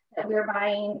that we're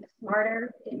buying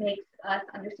smarter. It makes us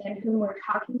understand whom we're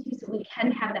talking to so we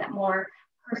can have that more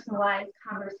personalized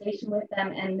conversation with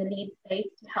them and the needs space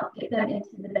to help get them into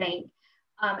the bank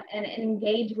and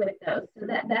engage with those. So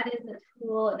that is a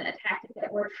tool and a tactic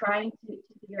that we're trying to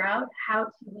figure out how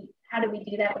do we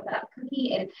do that without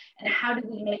cookie, and how do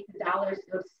we make the dollars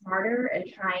go smarter and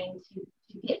trying to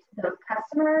get to those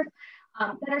customers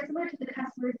that are similar to the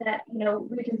customers that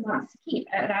Regions wants to keep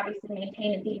and obviously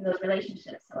maintain and deepen those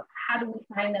relationships. So how do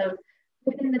we find those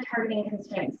within the targeting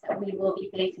constraints that we will be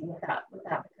facing without the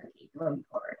cookie going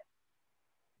forward?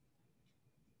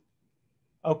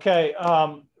 Okay.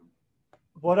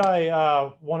 What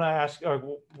I want to ask, or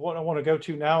what I want to go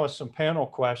to now is some panel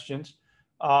questions.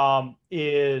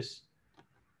 Is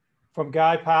from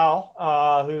Guy Powell,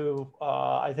 who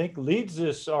I think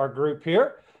leads our group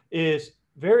here, is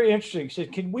very interesting. He said,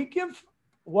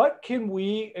 what can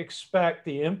we expect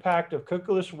the impact of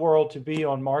cookieless world to be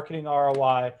on marketing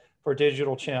ROI for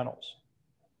digital channels?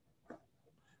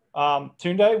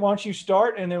 Tunde, why don't you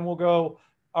start, and then we'll go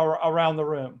around the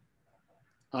room.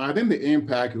 I think the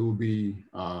impact will be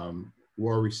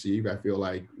well received. I feel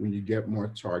like when you get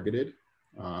more targeted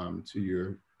to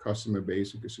your customer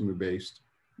base and consumer base,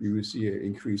 you will see an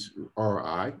increased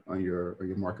ROI on your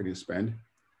marketing spend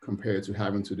compared to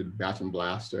having to batch and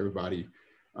blast to everybody.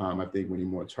 I think when you're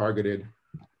more targeted,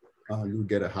 you'll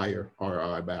get a higher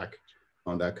ROI back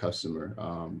on that customer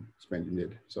spend you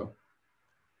did. So,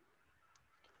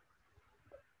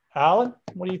 Alan,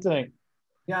 what do you think?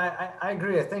 Yeah, I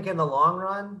agree. I think in the long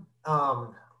run,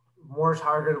 more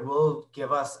targeted will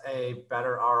give us a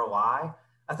better ROI.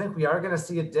 I think we are going to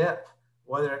see a dip,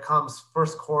 whether it comes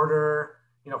first quarter,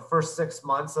 first 6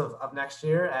 months of next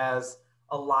year, as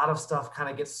a lot of stuff kind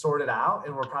of gets sorted out,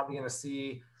 and we're probably going to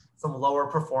see some lower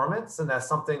performance, and that's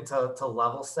something to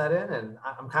level set in. And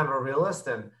I'm kind of a realist,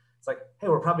 and it's like, hey,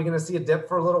 we're probably going to see a dip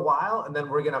for a little while, and then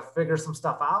we're going to figure some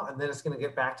stuff out, and then it's going to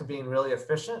get back to being really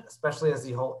efficient, especially as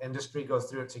the whole industry goes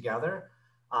through it together.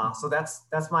 So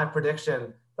that's my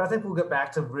prediction. But I think we'll get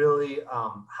back to really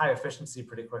high efficiency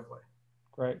pretty quickly.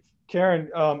 Great. Karen,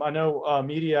 I know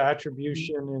media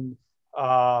attribution and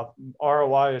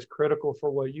ROI is critical for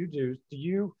what you do.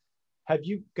 Have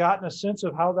you gotten a sense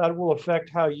of how that will affect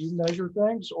how you measure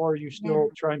things, or are you still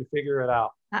trying to figure it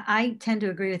out? I tend to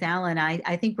agree with Alan.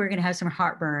 I think we're going to have some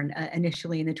heartburn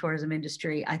initially in the tourism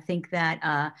industry. I think that,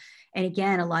 and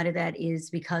again, a lot of that is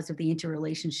because of the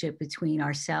interrelationship between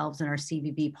ourselves and our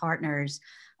CVB partners.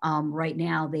 Right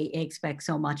now, they expect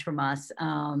so much from us,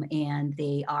 and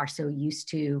they are so used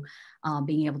to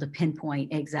being able to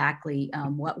pinpoint exactly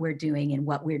what we're doing and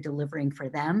what we're delivering for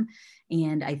them.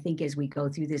 And I think as we go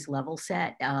through this level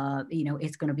set,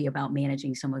 it's going to be about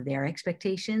managing some of their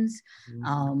expectations.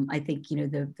 Mm-hmm. I think,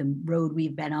 the road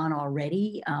we've been on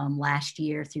already last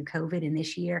year through COVID and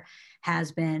this year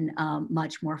has been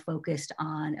much more focused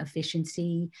on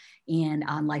efficiency and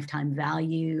on lifetime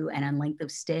value and on length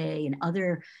of stay and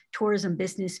other tourism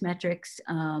business metrics,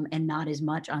 and not as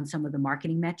much on some of the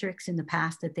marketing metrics in the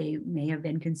past that they may have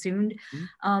been consumed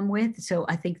with. So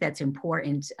I think that's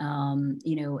important.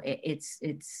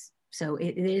 So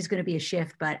it is going to be a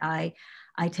shift, but I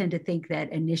tend to think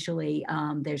that initially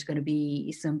there's going to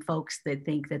be some folks that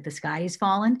think that the sky is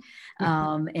fallen,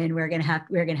 and we're going to have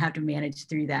to manage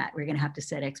through that. We're going to have to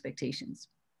set expectations.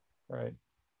 Right.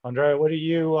 Andrea, what do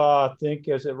you think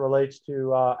as it relates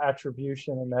to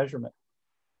attribution and measurement?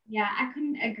 Yeah, I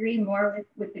couldn't agree more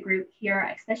with the group here,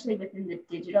 especially within the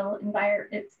digital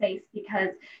environment space, because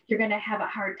you're going to have a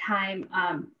hard time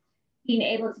being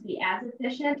able to be as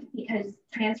efficient, because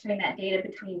transferring that data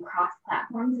between cross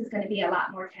platforms is going to be a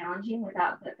lot more challenging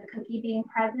without the cookie being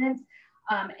present.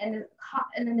 And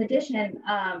in addition,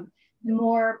 the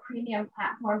more premium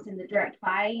platforms in the direct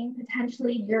buying,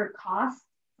 potentially your costs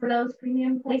for those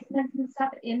premium placements and stuff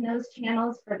in those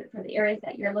channels for the areas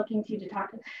that you're looking to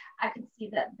talk to, I could see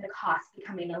that the cost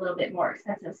becoming a little bit more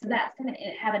expensive. So that's going to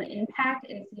have an impact.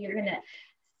 And so you're going to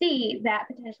see that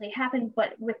potentially happen,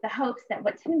 but with the hopes that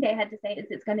what Tunde had to say is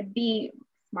it's going to be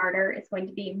smarter, it's going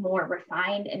to be more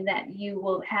refined, and that you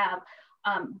will have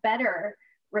better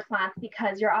response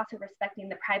because you're also respecting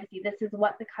the privacy. This is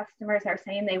what the customers are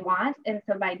saying they want. And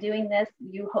so by doing this,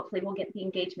 you hopefully will get the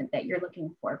engagement that you're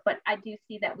looking for. But I do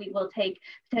see that we will take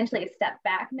potentially a step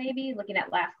back, maybe looking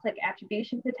at last click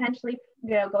attribution, potentially,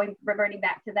 reverting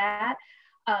back to that.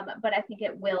 But I think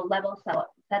it will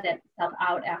set itself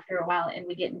out after a while and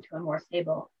we get into a more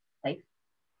stable place.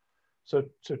 So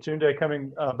Tunde,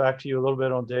 coming back to you a little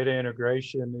bit on data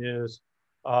integration is,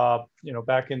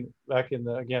 back in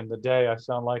the day, I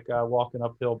sound like walking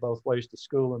uphill both ways to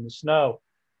school in the snow.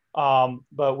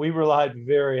 But we relied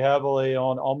very heavily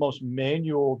on almost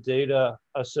manual data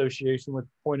association with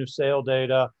point of sale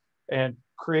data and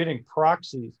creating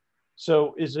proxies.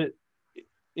 So is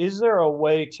there a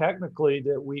way technically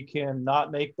that we can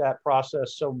not make that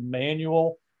process so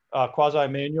manual,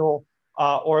 quasi-manual,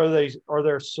 or are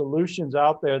there solutions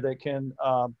out there that can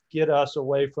get us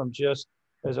away from just,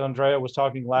 as Andrea was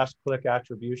talking, last click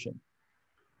attribution?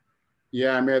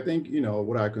 Yeah, I mean, I think,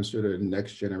 what I consider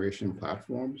next generation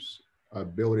platforms are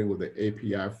building with the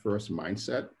API first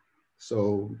mindset.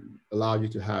 So allow you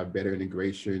to have better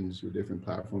integrations with different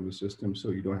platforms and systems so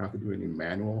you don't have to do any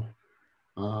manual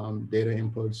data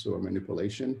inputs or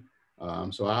manipulation.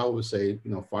 So I always say,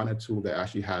 find a tool that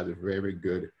actually has a very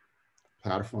good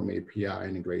platform API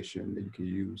integration that you can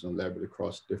use and leverage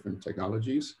across different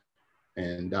technologies.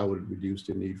 And that would reduce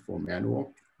the need for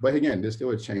manual. But again, there's still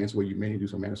a chance where you may need to do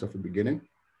some manual stuff at the beginning.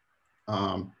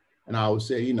 And I would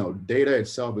say, data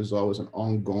itself is always an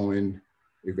ongoing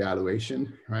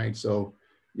evaluation, right? So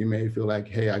you may feel like,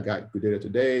 hey, I got good data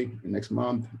today, and next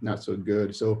month, not so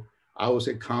good. So I would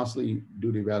say constantly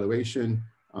do the evaluation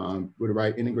with the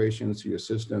right integrations to your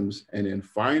systems, and then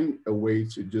find a way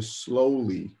to just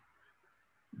slowly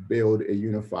build a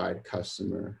unified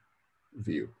customer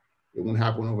view. It won't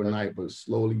happen overnight, but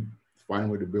slowly find a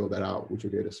way to build that out with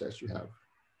your data sets you have.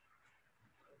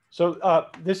 So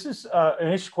this is an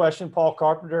interesting question. Paul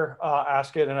Carpenter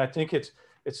asked it, and I think it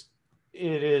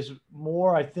is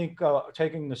more, I think,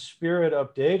 taking the spirit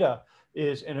of data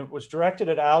is, and it was directed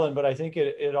at Alan, but I think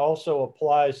it also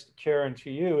applies, Karen, to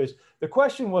you. Is the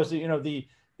question was that,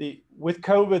 with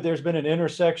COVID, there's been an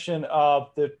intersection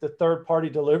of the third-party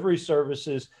delivery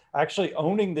services actually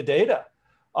owning the data.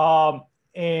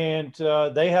 And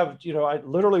they have, I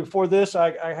literally before this,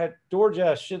 I had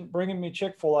DoorDash bringing me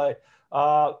Chick-fil-A,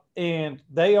 and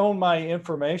they own my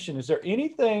information. Is there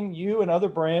anything you and other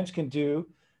brands can do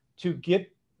to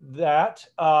get that,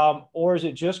 or is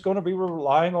it just going to be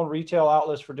relying on retail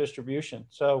outlets for distribution?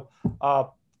 So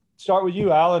start with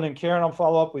you, Alan, and Karen, I'll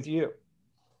follow up with you.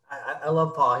 I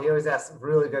love Paul. He always asks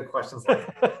really good questions like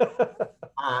that.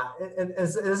 And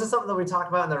this is something that we talk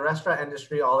about in the restaurant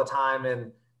industry all the time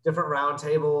in different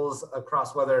roundtables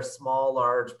across whether small,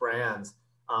 large brands.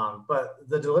 But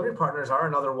the delivery partners are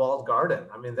another walled garden.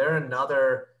 I mean, they're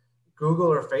another Google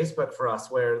or Facebook for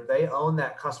us, where they own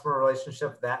that customer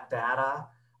relationship, that data,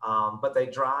 but they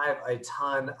drive a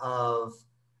ton of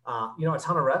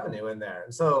revenue in there.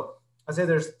 And so I'd say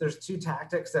there's two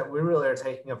tactics that we really are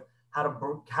taking of how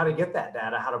to get that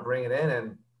data, how to bring it in.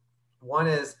 And one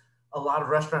is, a lot of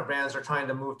restaurant brands are trying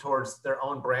to move towards their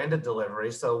own branded delivery.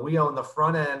 So we own the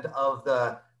front end of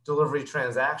the delivery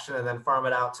transaction and then farm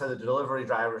it out to the delivery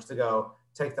drivers to go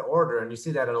take the order. And you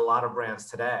see that in a lot of brands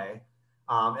today.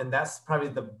 And that's probably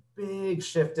the big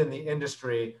shift in the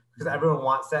industry, because everyone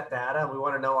wants that data. We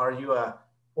want to know, are you a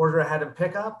order ahead and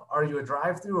pickup? Are you a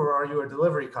drive-through, or are you a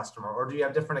delivery customer? Or do you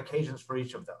have different occasions for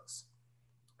each of those?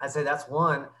 I'd say that's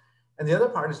one. And the other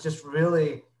part is just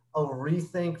really a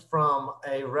rethink from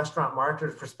a restaurant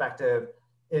marketer's perspective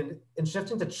in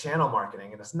shifting to channel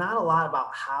marketing. And it's not a lot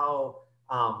about how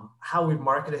we've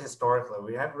marketed historically.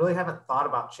 We really haven't thought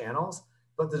about channels,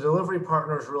 but the delivery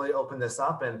partners really open this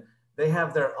up, and they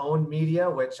have their own media,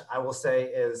 which I will say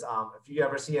is, if you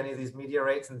ever see any of these media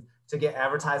rates and to get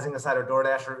advertising inside of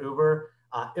DoorDash or Uber,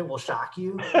 it will shock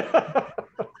you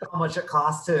how much it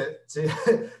costs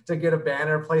to get a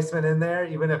banner placement in there,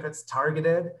 even if it's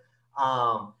targeted.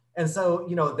 And so,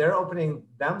 they're opening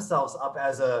themselves up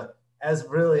as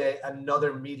really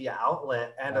another media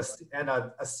outlet and a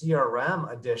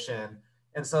CRM addition.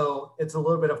 And so it's a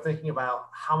little bit of thinking about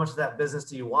how much of that business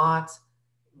do you want?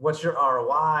 What's your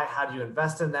ROI? How do you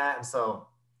invest in that? And so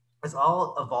it's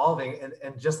all evolving.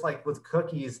 And just like with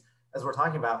cookies, as we're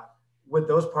talking about, with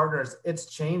those partners, it's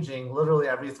changing literally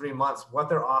every 3 months, what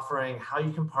they're offering, how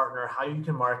you can partner, how you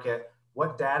can market,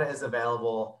 what data is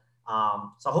available.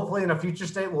 So hopefully in a future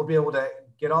state, we'll be able to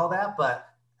get all that. But,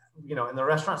 in the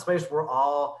restaurant space, we're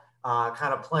all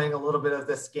kind of playing a little bit of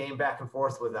this game back and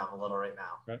forth with them a little right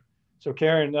now. Right. So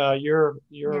Karen, you're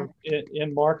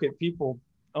in market, people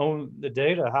own the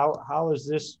data. How is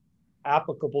this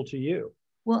applicable to you?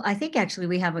 Well, I think actually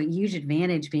we have a huge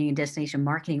advantage being a destination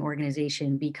marketing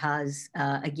organization because,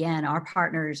 again, our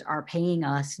partners are paying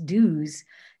us dues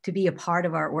to be a part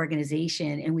of our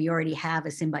organization, and we already have a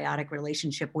symbiotic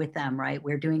relationship with them, right?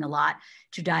 We're doing a lot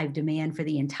to drive demand for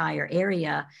the entire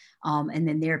area, and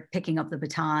then they're picking up the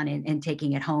baton and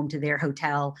taking it home to their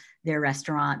hotel, their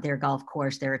restaurant, their golf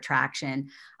course, their attraction,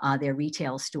 their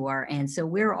retail store. And so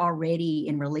we're already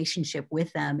in relationship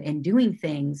with them and doing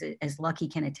things, as Lucky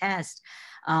can attest.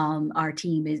 Our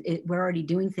team we're already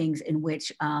doing things in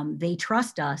which they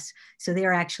trust us. So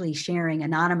they're actually sharing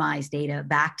anonymized data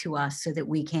back to us so that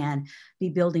we can be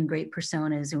building great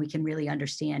personas and we can really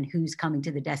understand who's coming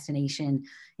to the destination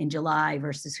in July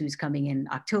versus who's coming in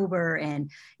October.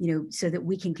 And, so that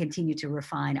we can continue to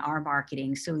refine our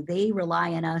marketing. So they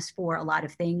rely on us for a lot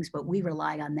of things, but we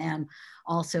rely on them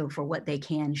also for what they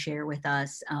can share with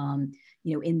us,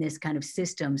 in this kind of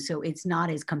system. So it's not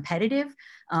as competitive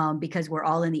because we're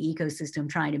all in the ecosystem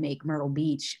trying to make Myrtle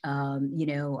Beach,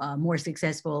 more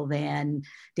successful than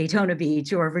Daytona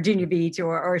Beach or Virginia Beach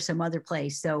or some other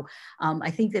place. So I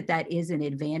think that is an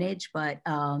advantage, but,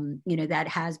 that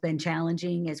has been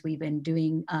challenging as we've been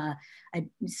doing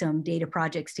some data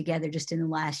projects together just in the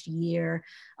last year,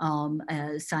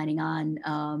 signing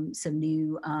on some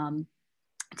new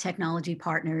technology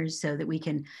partners so that we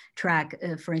can track,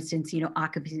 for instance,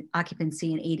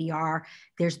 occupancy and ADR.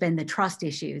 There's been the trust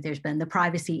issue. There's been the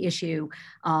privacy issue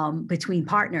between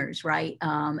partners, right?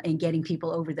 And getting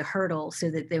people over the hurdle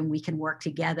so that then we can work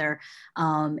together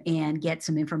and get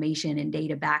some information and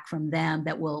data back from them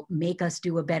that will make us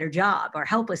do a better job or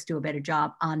help us do a better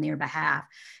job on their behalf.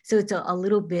 So it's a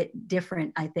little bit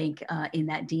different, I think, in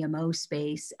that DMO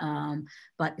space.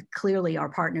 But clearly our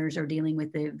partners are dealing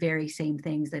with the very same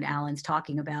things that Alan's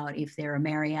talking about. If they're a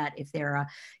Marriott, if they're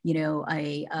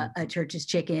a Church's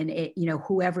Chicken,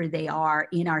 whoever they are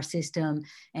in our system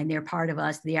and they're part of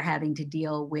us, they're having to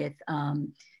deal with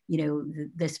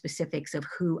the specifics of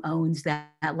who owns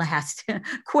that last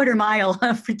quarter mile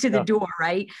to the door,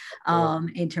 right?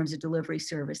 In terms of delivery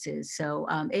services. So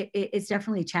it's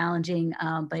definitely challenging,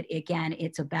 but again,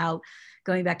 it's about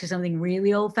going back to something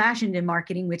really old fashioned in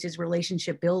marketing, which is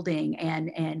relationship building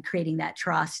and creating that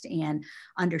trust and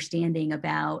understanding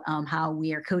about how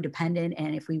we are codependent.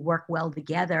 And if we work well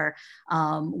together,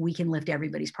 we can lift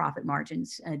everybody's profit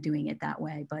margins doing it that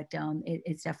way. But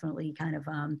it's definitely kind of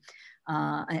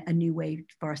a new way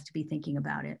for us to be thinking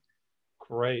about it.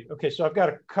 Great. Okay, so I've got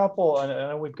a couple,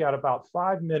 and we've got about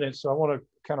 5 minutes, so I want to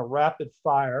kind of rapid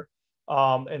fire.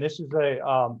 And this is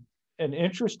an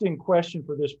interesting question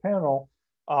for this panel.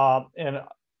 And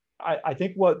I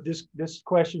think what this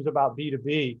question is about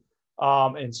B2B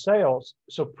and sales.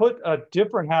 So put a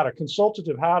different hat, a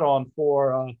consultative hat on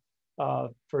for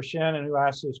Shannon, who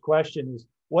asked this question, is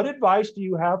what advice do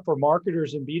you have for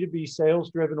marketers in B2B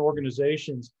sales-driven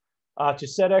organizations to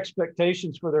set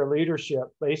expectations for their leadership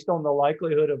based on the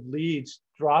likelihood of leads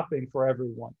dropping for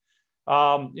everyone?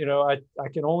 I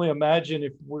can only imagine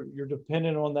if you're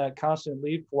dependent on that constant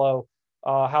lead flow,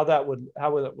 how that would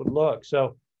look.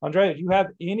 So, Andrea, do you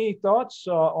have any thoughts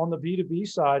on the B2B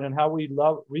side and how we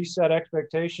reset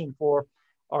expectation for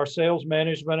our sales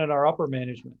management and our upper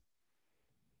management?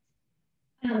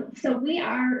 So we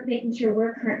are making sure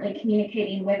we're currently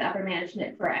communicating with upper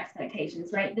management for expectations,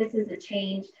 right? This is a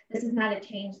change. This is not a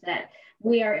change that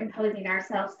we are imposing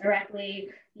ourselves directly.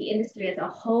 The industry as a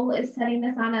whole is setting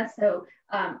this on us. So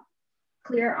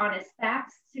clear, honest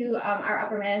facts to our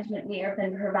upper management we have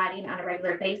been providing on a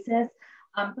regular basis.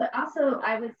 But also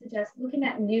I would suggest looking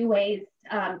at new ways,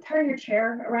 turn your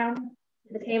chair around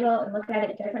to the table and look at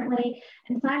it differently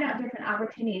and find out different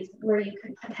opportunities where you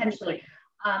could potentially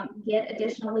get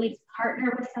additional leads,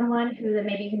 partner with someone who then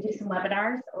maybe you can do some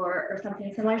webinars or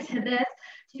something similar to this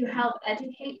to help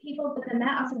educate people, but then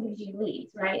that also gives you leads,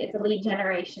 right? It's a lead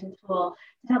generation tool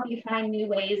to help you find new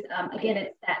ways. Again,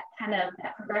 it's that kind of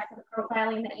that progressive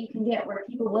profiling that you can get where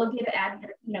people will give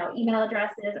email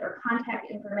addresses or contact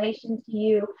information to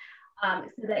you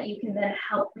so that you can then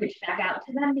help reach back out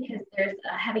to them because there's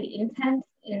a heavy intent,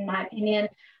 in my opinion.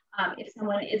 If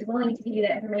someone is willing to give you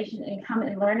that information and come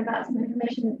and learn about some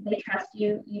information, they trust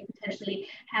you, you potentially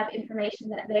have information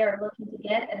that they are looking to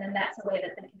get, and then that's a way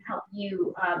that they can help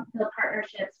you build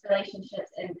partnerships,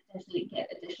 relationships, and potentially get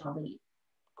additional leads.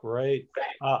 Great.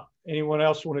 Anyone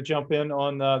else want to jump in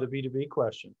on the B2B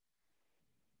question?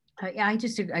 I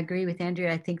just agree with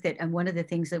Andrea. I think that one of the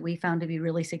things that we found to be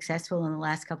really successful in the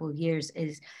last couple of years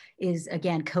is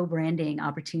again, co-branding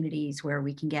opportunities where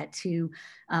we can get two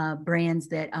brands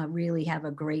that really have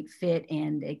a great fit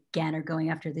and again, are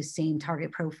going after the same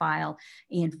target profile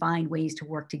and find ways to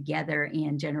work together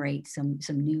and generate some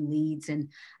new leads. And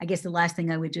I guess the last thing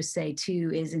I would just say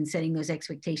too is in setting those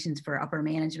expectations for upper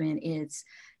management,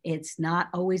 it's not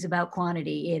always about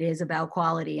quantity. It is about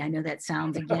quality. I know that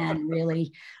sounds, again,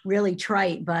 really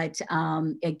trite, but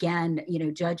again,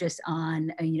 judge us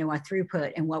on, our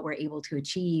throughput and what we're able to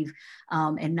achieve,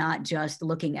 and not just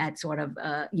looking at sort of,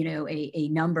 a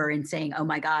number and saying, oh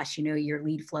my gosh, your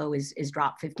lead flow is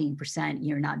dropped 15%.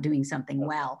 You're not doing something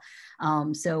well.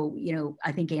 So,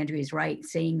 I think Andrea is right.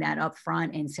 Saying that up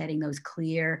front and setting those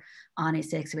clear,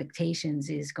 honest expectations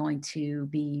is going to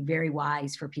be very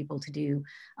wise for people to do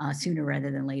sooner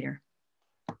rather than later.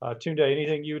 Tunde,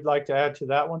 anything you'd like to add to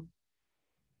that one?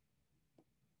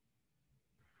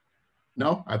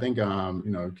 No, I think, Karen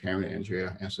and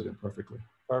Andrea answered it perfectly.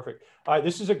 Perfect. All right,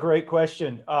 this is a great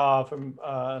question from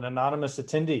an anonymous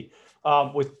attendee.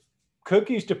 With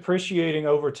cookies depreciating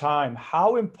over time,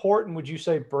 how important would you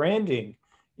say branding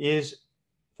is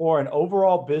for an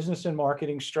overall business and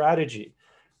marketing strategy?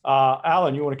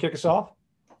 Alan, you want to kick us off?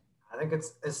 I think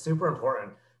it's super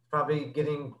important. Probably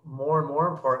getting more and more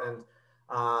important,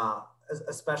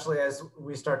 especially as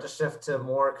we start to shift to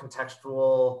more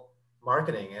contextual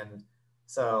marketing. And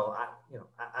so,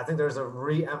 I think there's a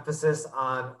re-emphasis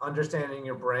on understanding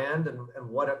your brand and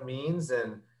what it means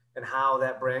and how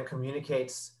that brand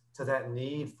communicates to that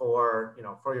need for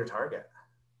your target.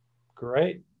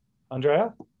 Great.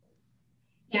 Andrea?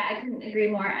 Yeah, I couldn't agree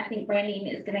more. I think branding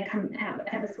is going to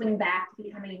have a swing back to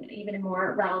becoming even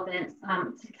more relevant,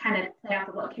 to kind of play off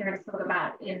of what Karen spoke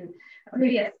about in a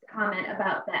previous comment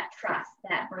about that trust.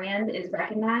 That brand is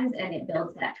recognized and it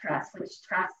builds that trust, which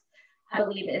trust, I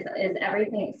believe, is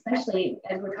everything, especially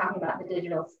as we're talking about the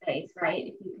digital space, right?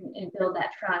 If you can build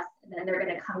that trust, then they're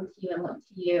going to come to you and look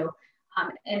to you.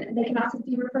 And they can also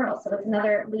do referrals. So it's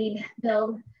another lead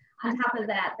build on top of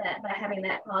that by having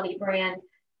that quality brand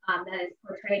that is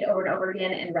portrayed over and over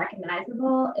again and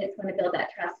recognizable, it's going to build that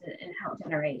trust and help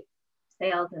generate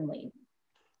sales and leads.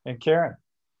 And Karen?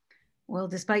 Well,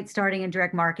 despite starting in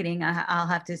direct marketing, I'll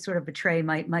have to sort of betray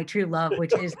my true love,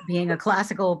 which is being a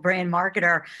classical brand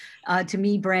marketer. To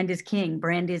me, brand is king.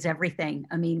 Brand is everything.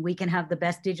 I mean, we can have the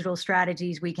best digital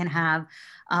strategies. We can have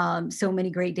so many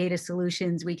great data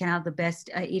solutions. We can have the best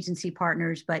agency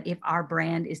partners. But if our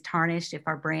brand is tarnished, if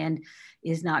our brand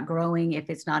is not growing,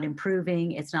 if it's not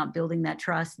improving, it's not building that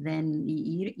trust, then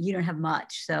you don't have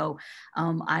much. So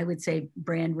I would say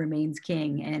brand remains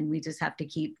king. And we just have to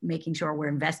keep making sure we're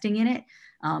investing in it.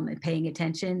 And paying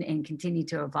attention and continue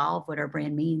to evolve what our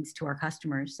brand means to our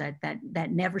customers.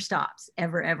 That never stops,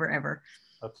 ever, ever, ever.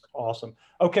 That's awesome.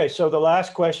 Okay, so the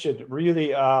last question,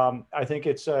 really, I think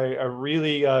it's a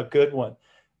really good one.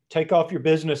 Take off your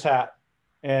business hat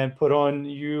and put on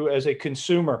you as a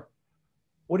consumer.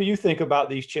 What do you think about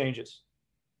these changes?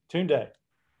 Tunde?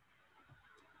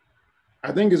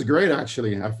 I think it's great,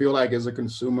 actually. I feel like as a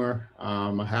consumer,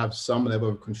 I have some level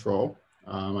of control.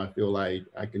 I feel like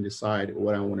I can decide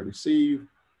what I want to receive,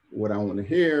 what I want to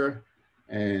hear,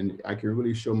 and I can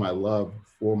really show my love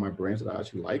for my brands that I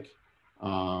actually like.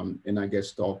 And I get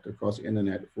stalked across the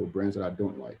internet for brands that I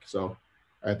don't like. So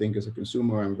I think as a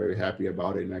consumer, I'm very happy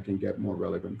about it and I can get more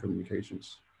relevant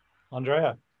communications.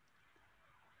 Andrea?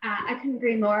 I couldn't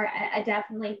agree more. I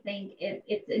definitely think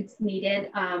it's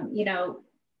needed.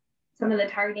 Some of the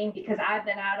targeting, because I've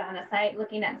been out on a site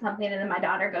looking at something and then my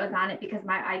daughter goes on it because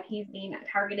my IP is being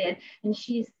targeted and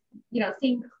she's,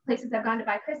 seeing places I've gone to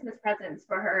buy Christmas presents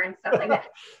for her and stuff like that.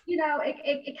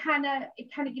 It kind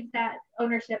of gives that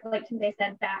ownership, like Tunde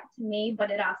said, back to me, but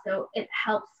it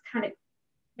helps kind of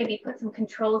maybe put some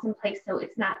controls in place so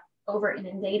it's not over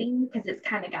inundating, because it's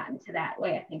kind of gotten to that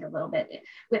way, I think, a little bit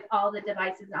with all the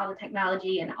devices and all the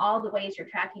technology and all the ways you're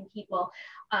tracking people.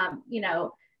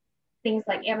 Things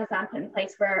like Amazon put in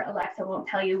place where Alexa won't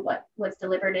tell you what was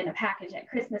delivered in a package at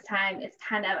Christmas time. It's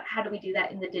kind of, how do we do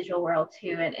that in the digital world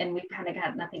too? And we've kind of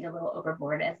gotten, I think, a little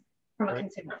overboard from a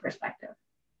consumer perspective.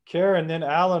 Karen, then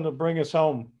Alan will bring us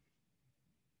home.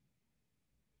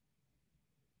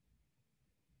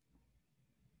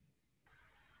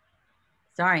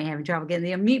 Sorry, I'm having trouble getting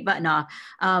the unmute button off.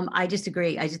 I just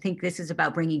agree. I just think this is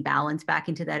about bringing balance back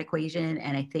into that equation.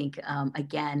 And I think,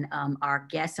 again, our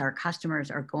guests, our customers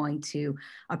are going to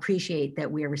appreciate that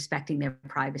we're respecting their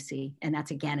privacy. And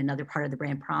that's, again, another part of the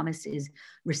brand promise is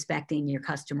respecting your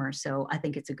customers. So I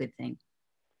think it's a good thing.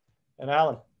 And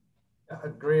Alan? I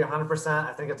agree 100%.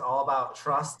 I think it's all about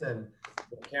trust and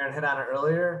Karen hit on it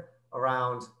earlier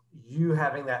around you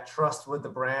having that trust with the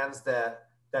brands that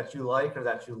you like or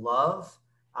that you love.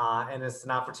 And it's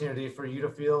an opportunity for you to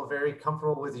feel very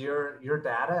comfortable with your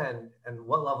data and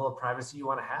what level of privacy you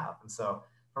want to have. And so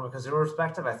from a consumer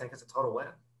perspective, I think it's a total win.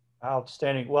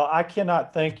 Outstanding. Well, I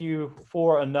cannot thank you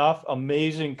for enough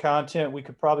amazing content. We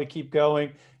could probably keep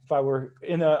going. If I were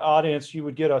in the audience, you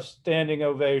would get a standing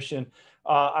ovation.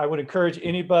 I would encourage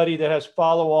anybody that has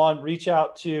follow on, reach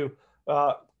out to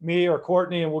me or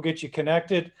Courtney and we'll get you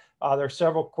connected. There are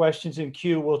several questions in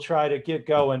queue. We'll try to get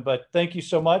going, but thank you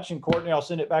so much. And Courtney, I'll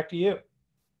send it back to you.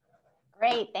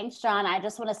 Great. Thanks, John. I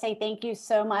just want to say thank you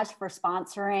so much for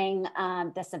sponsoring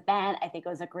this event. I think it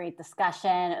was a great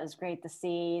discussion. It was great to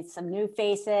see some new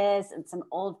faces and some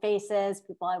old faces,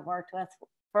 people I've worked with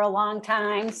for a long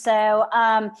time. So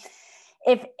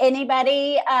if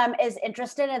anybody is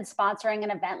interested in sponsoring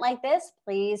an event like this,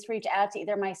 please reach out to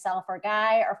either myself or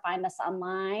Guy or find us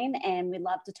online. And we'd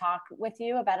love to talk with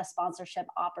you about a sponsorship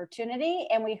opportunity.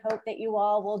 And we hope that you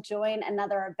all will join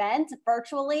another event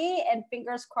virtually, and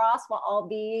fingers crossed we'll all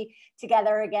be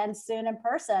together again soon in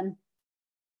person.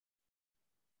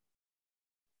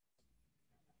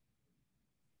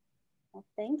 Well,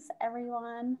 thanks,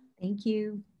 everyone. Thank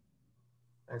you.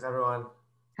 Thanks, everyone.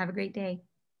 Have a great day.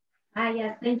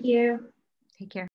 Yes, thank you. Take care.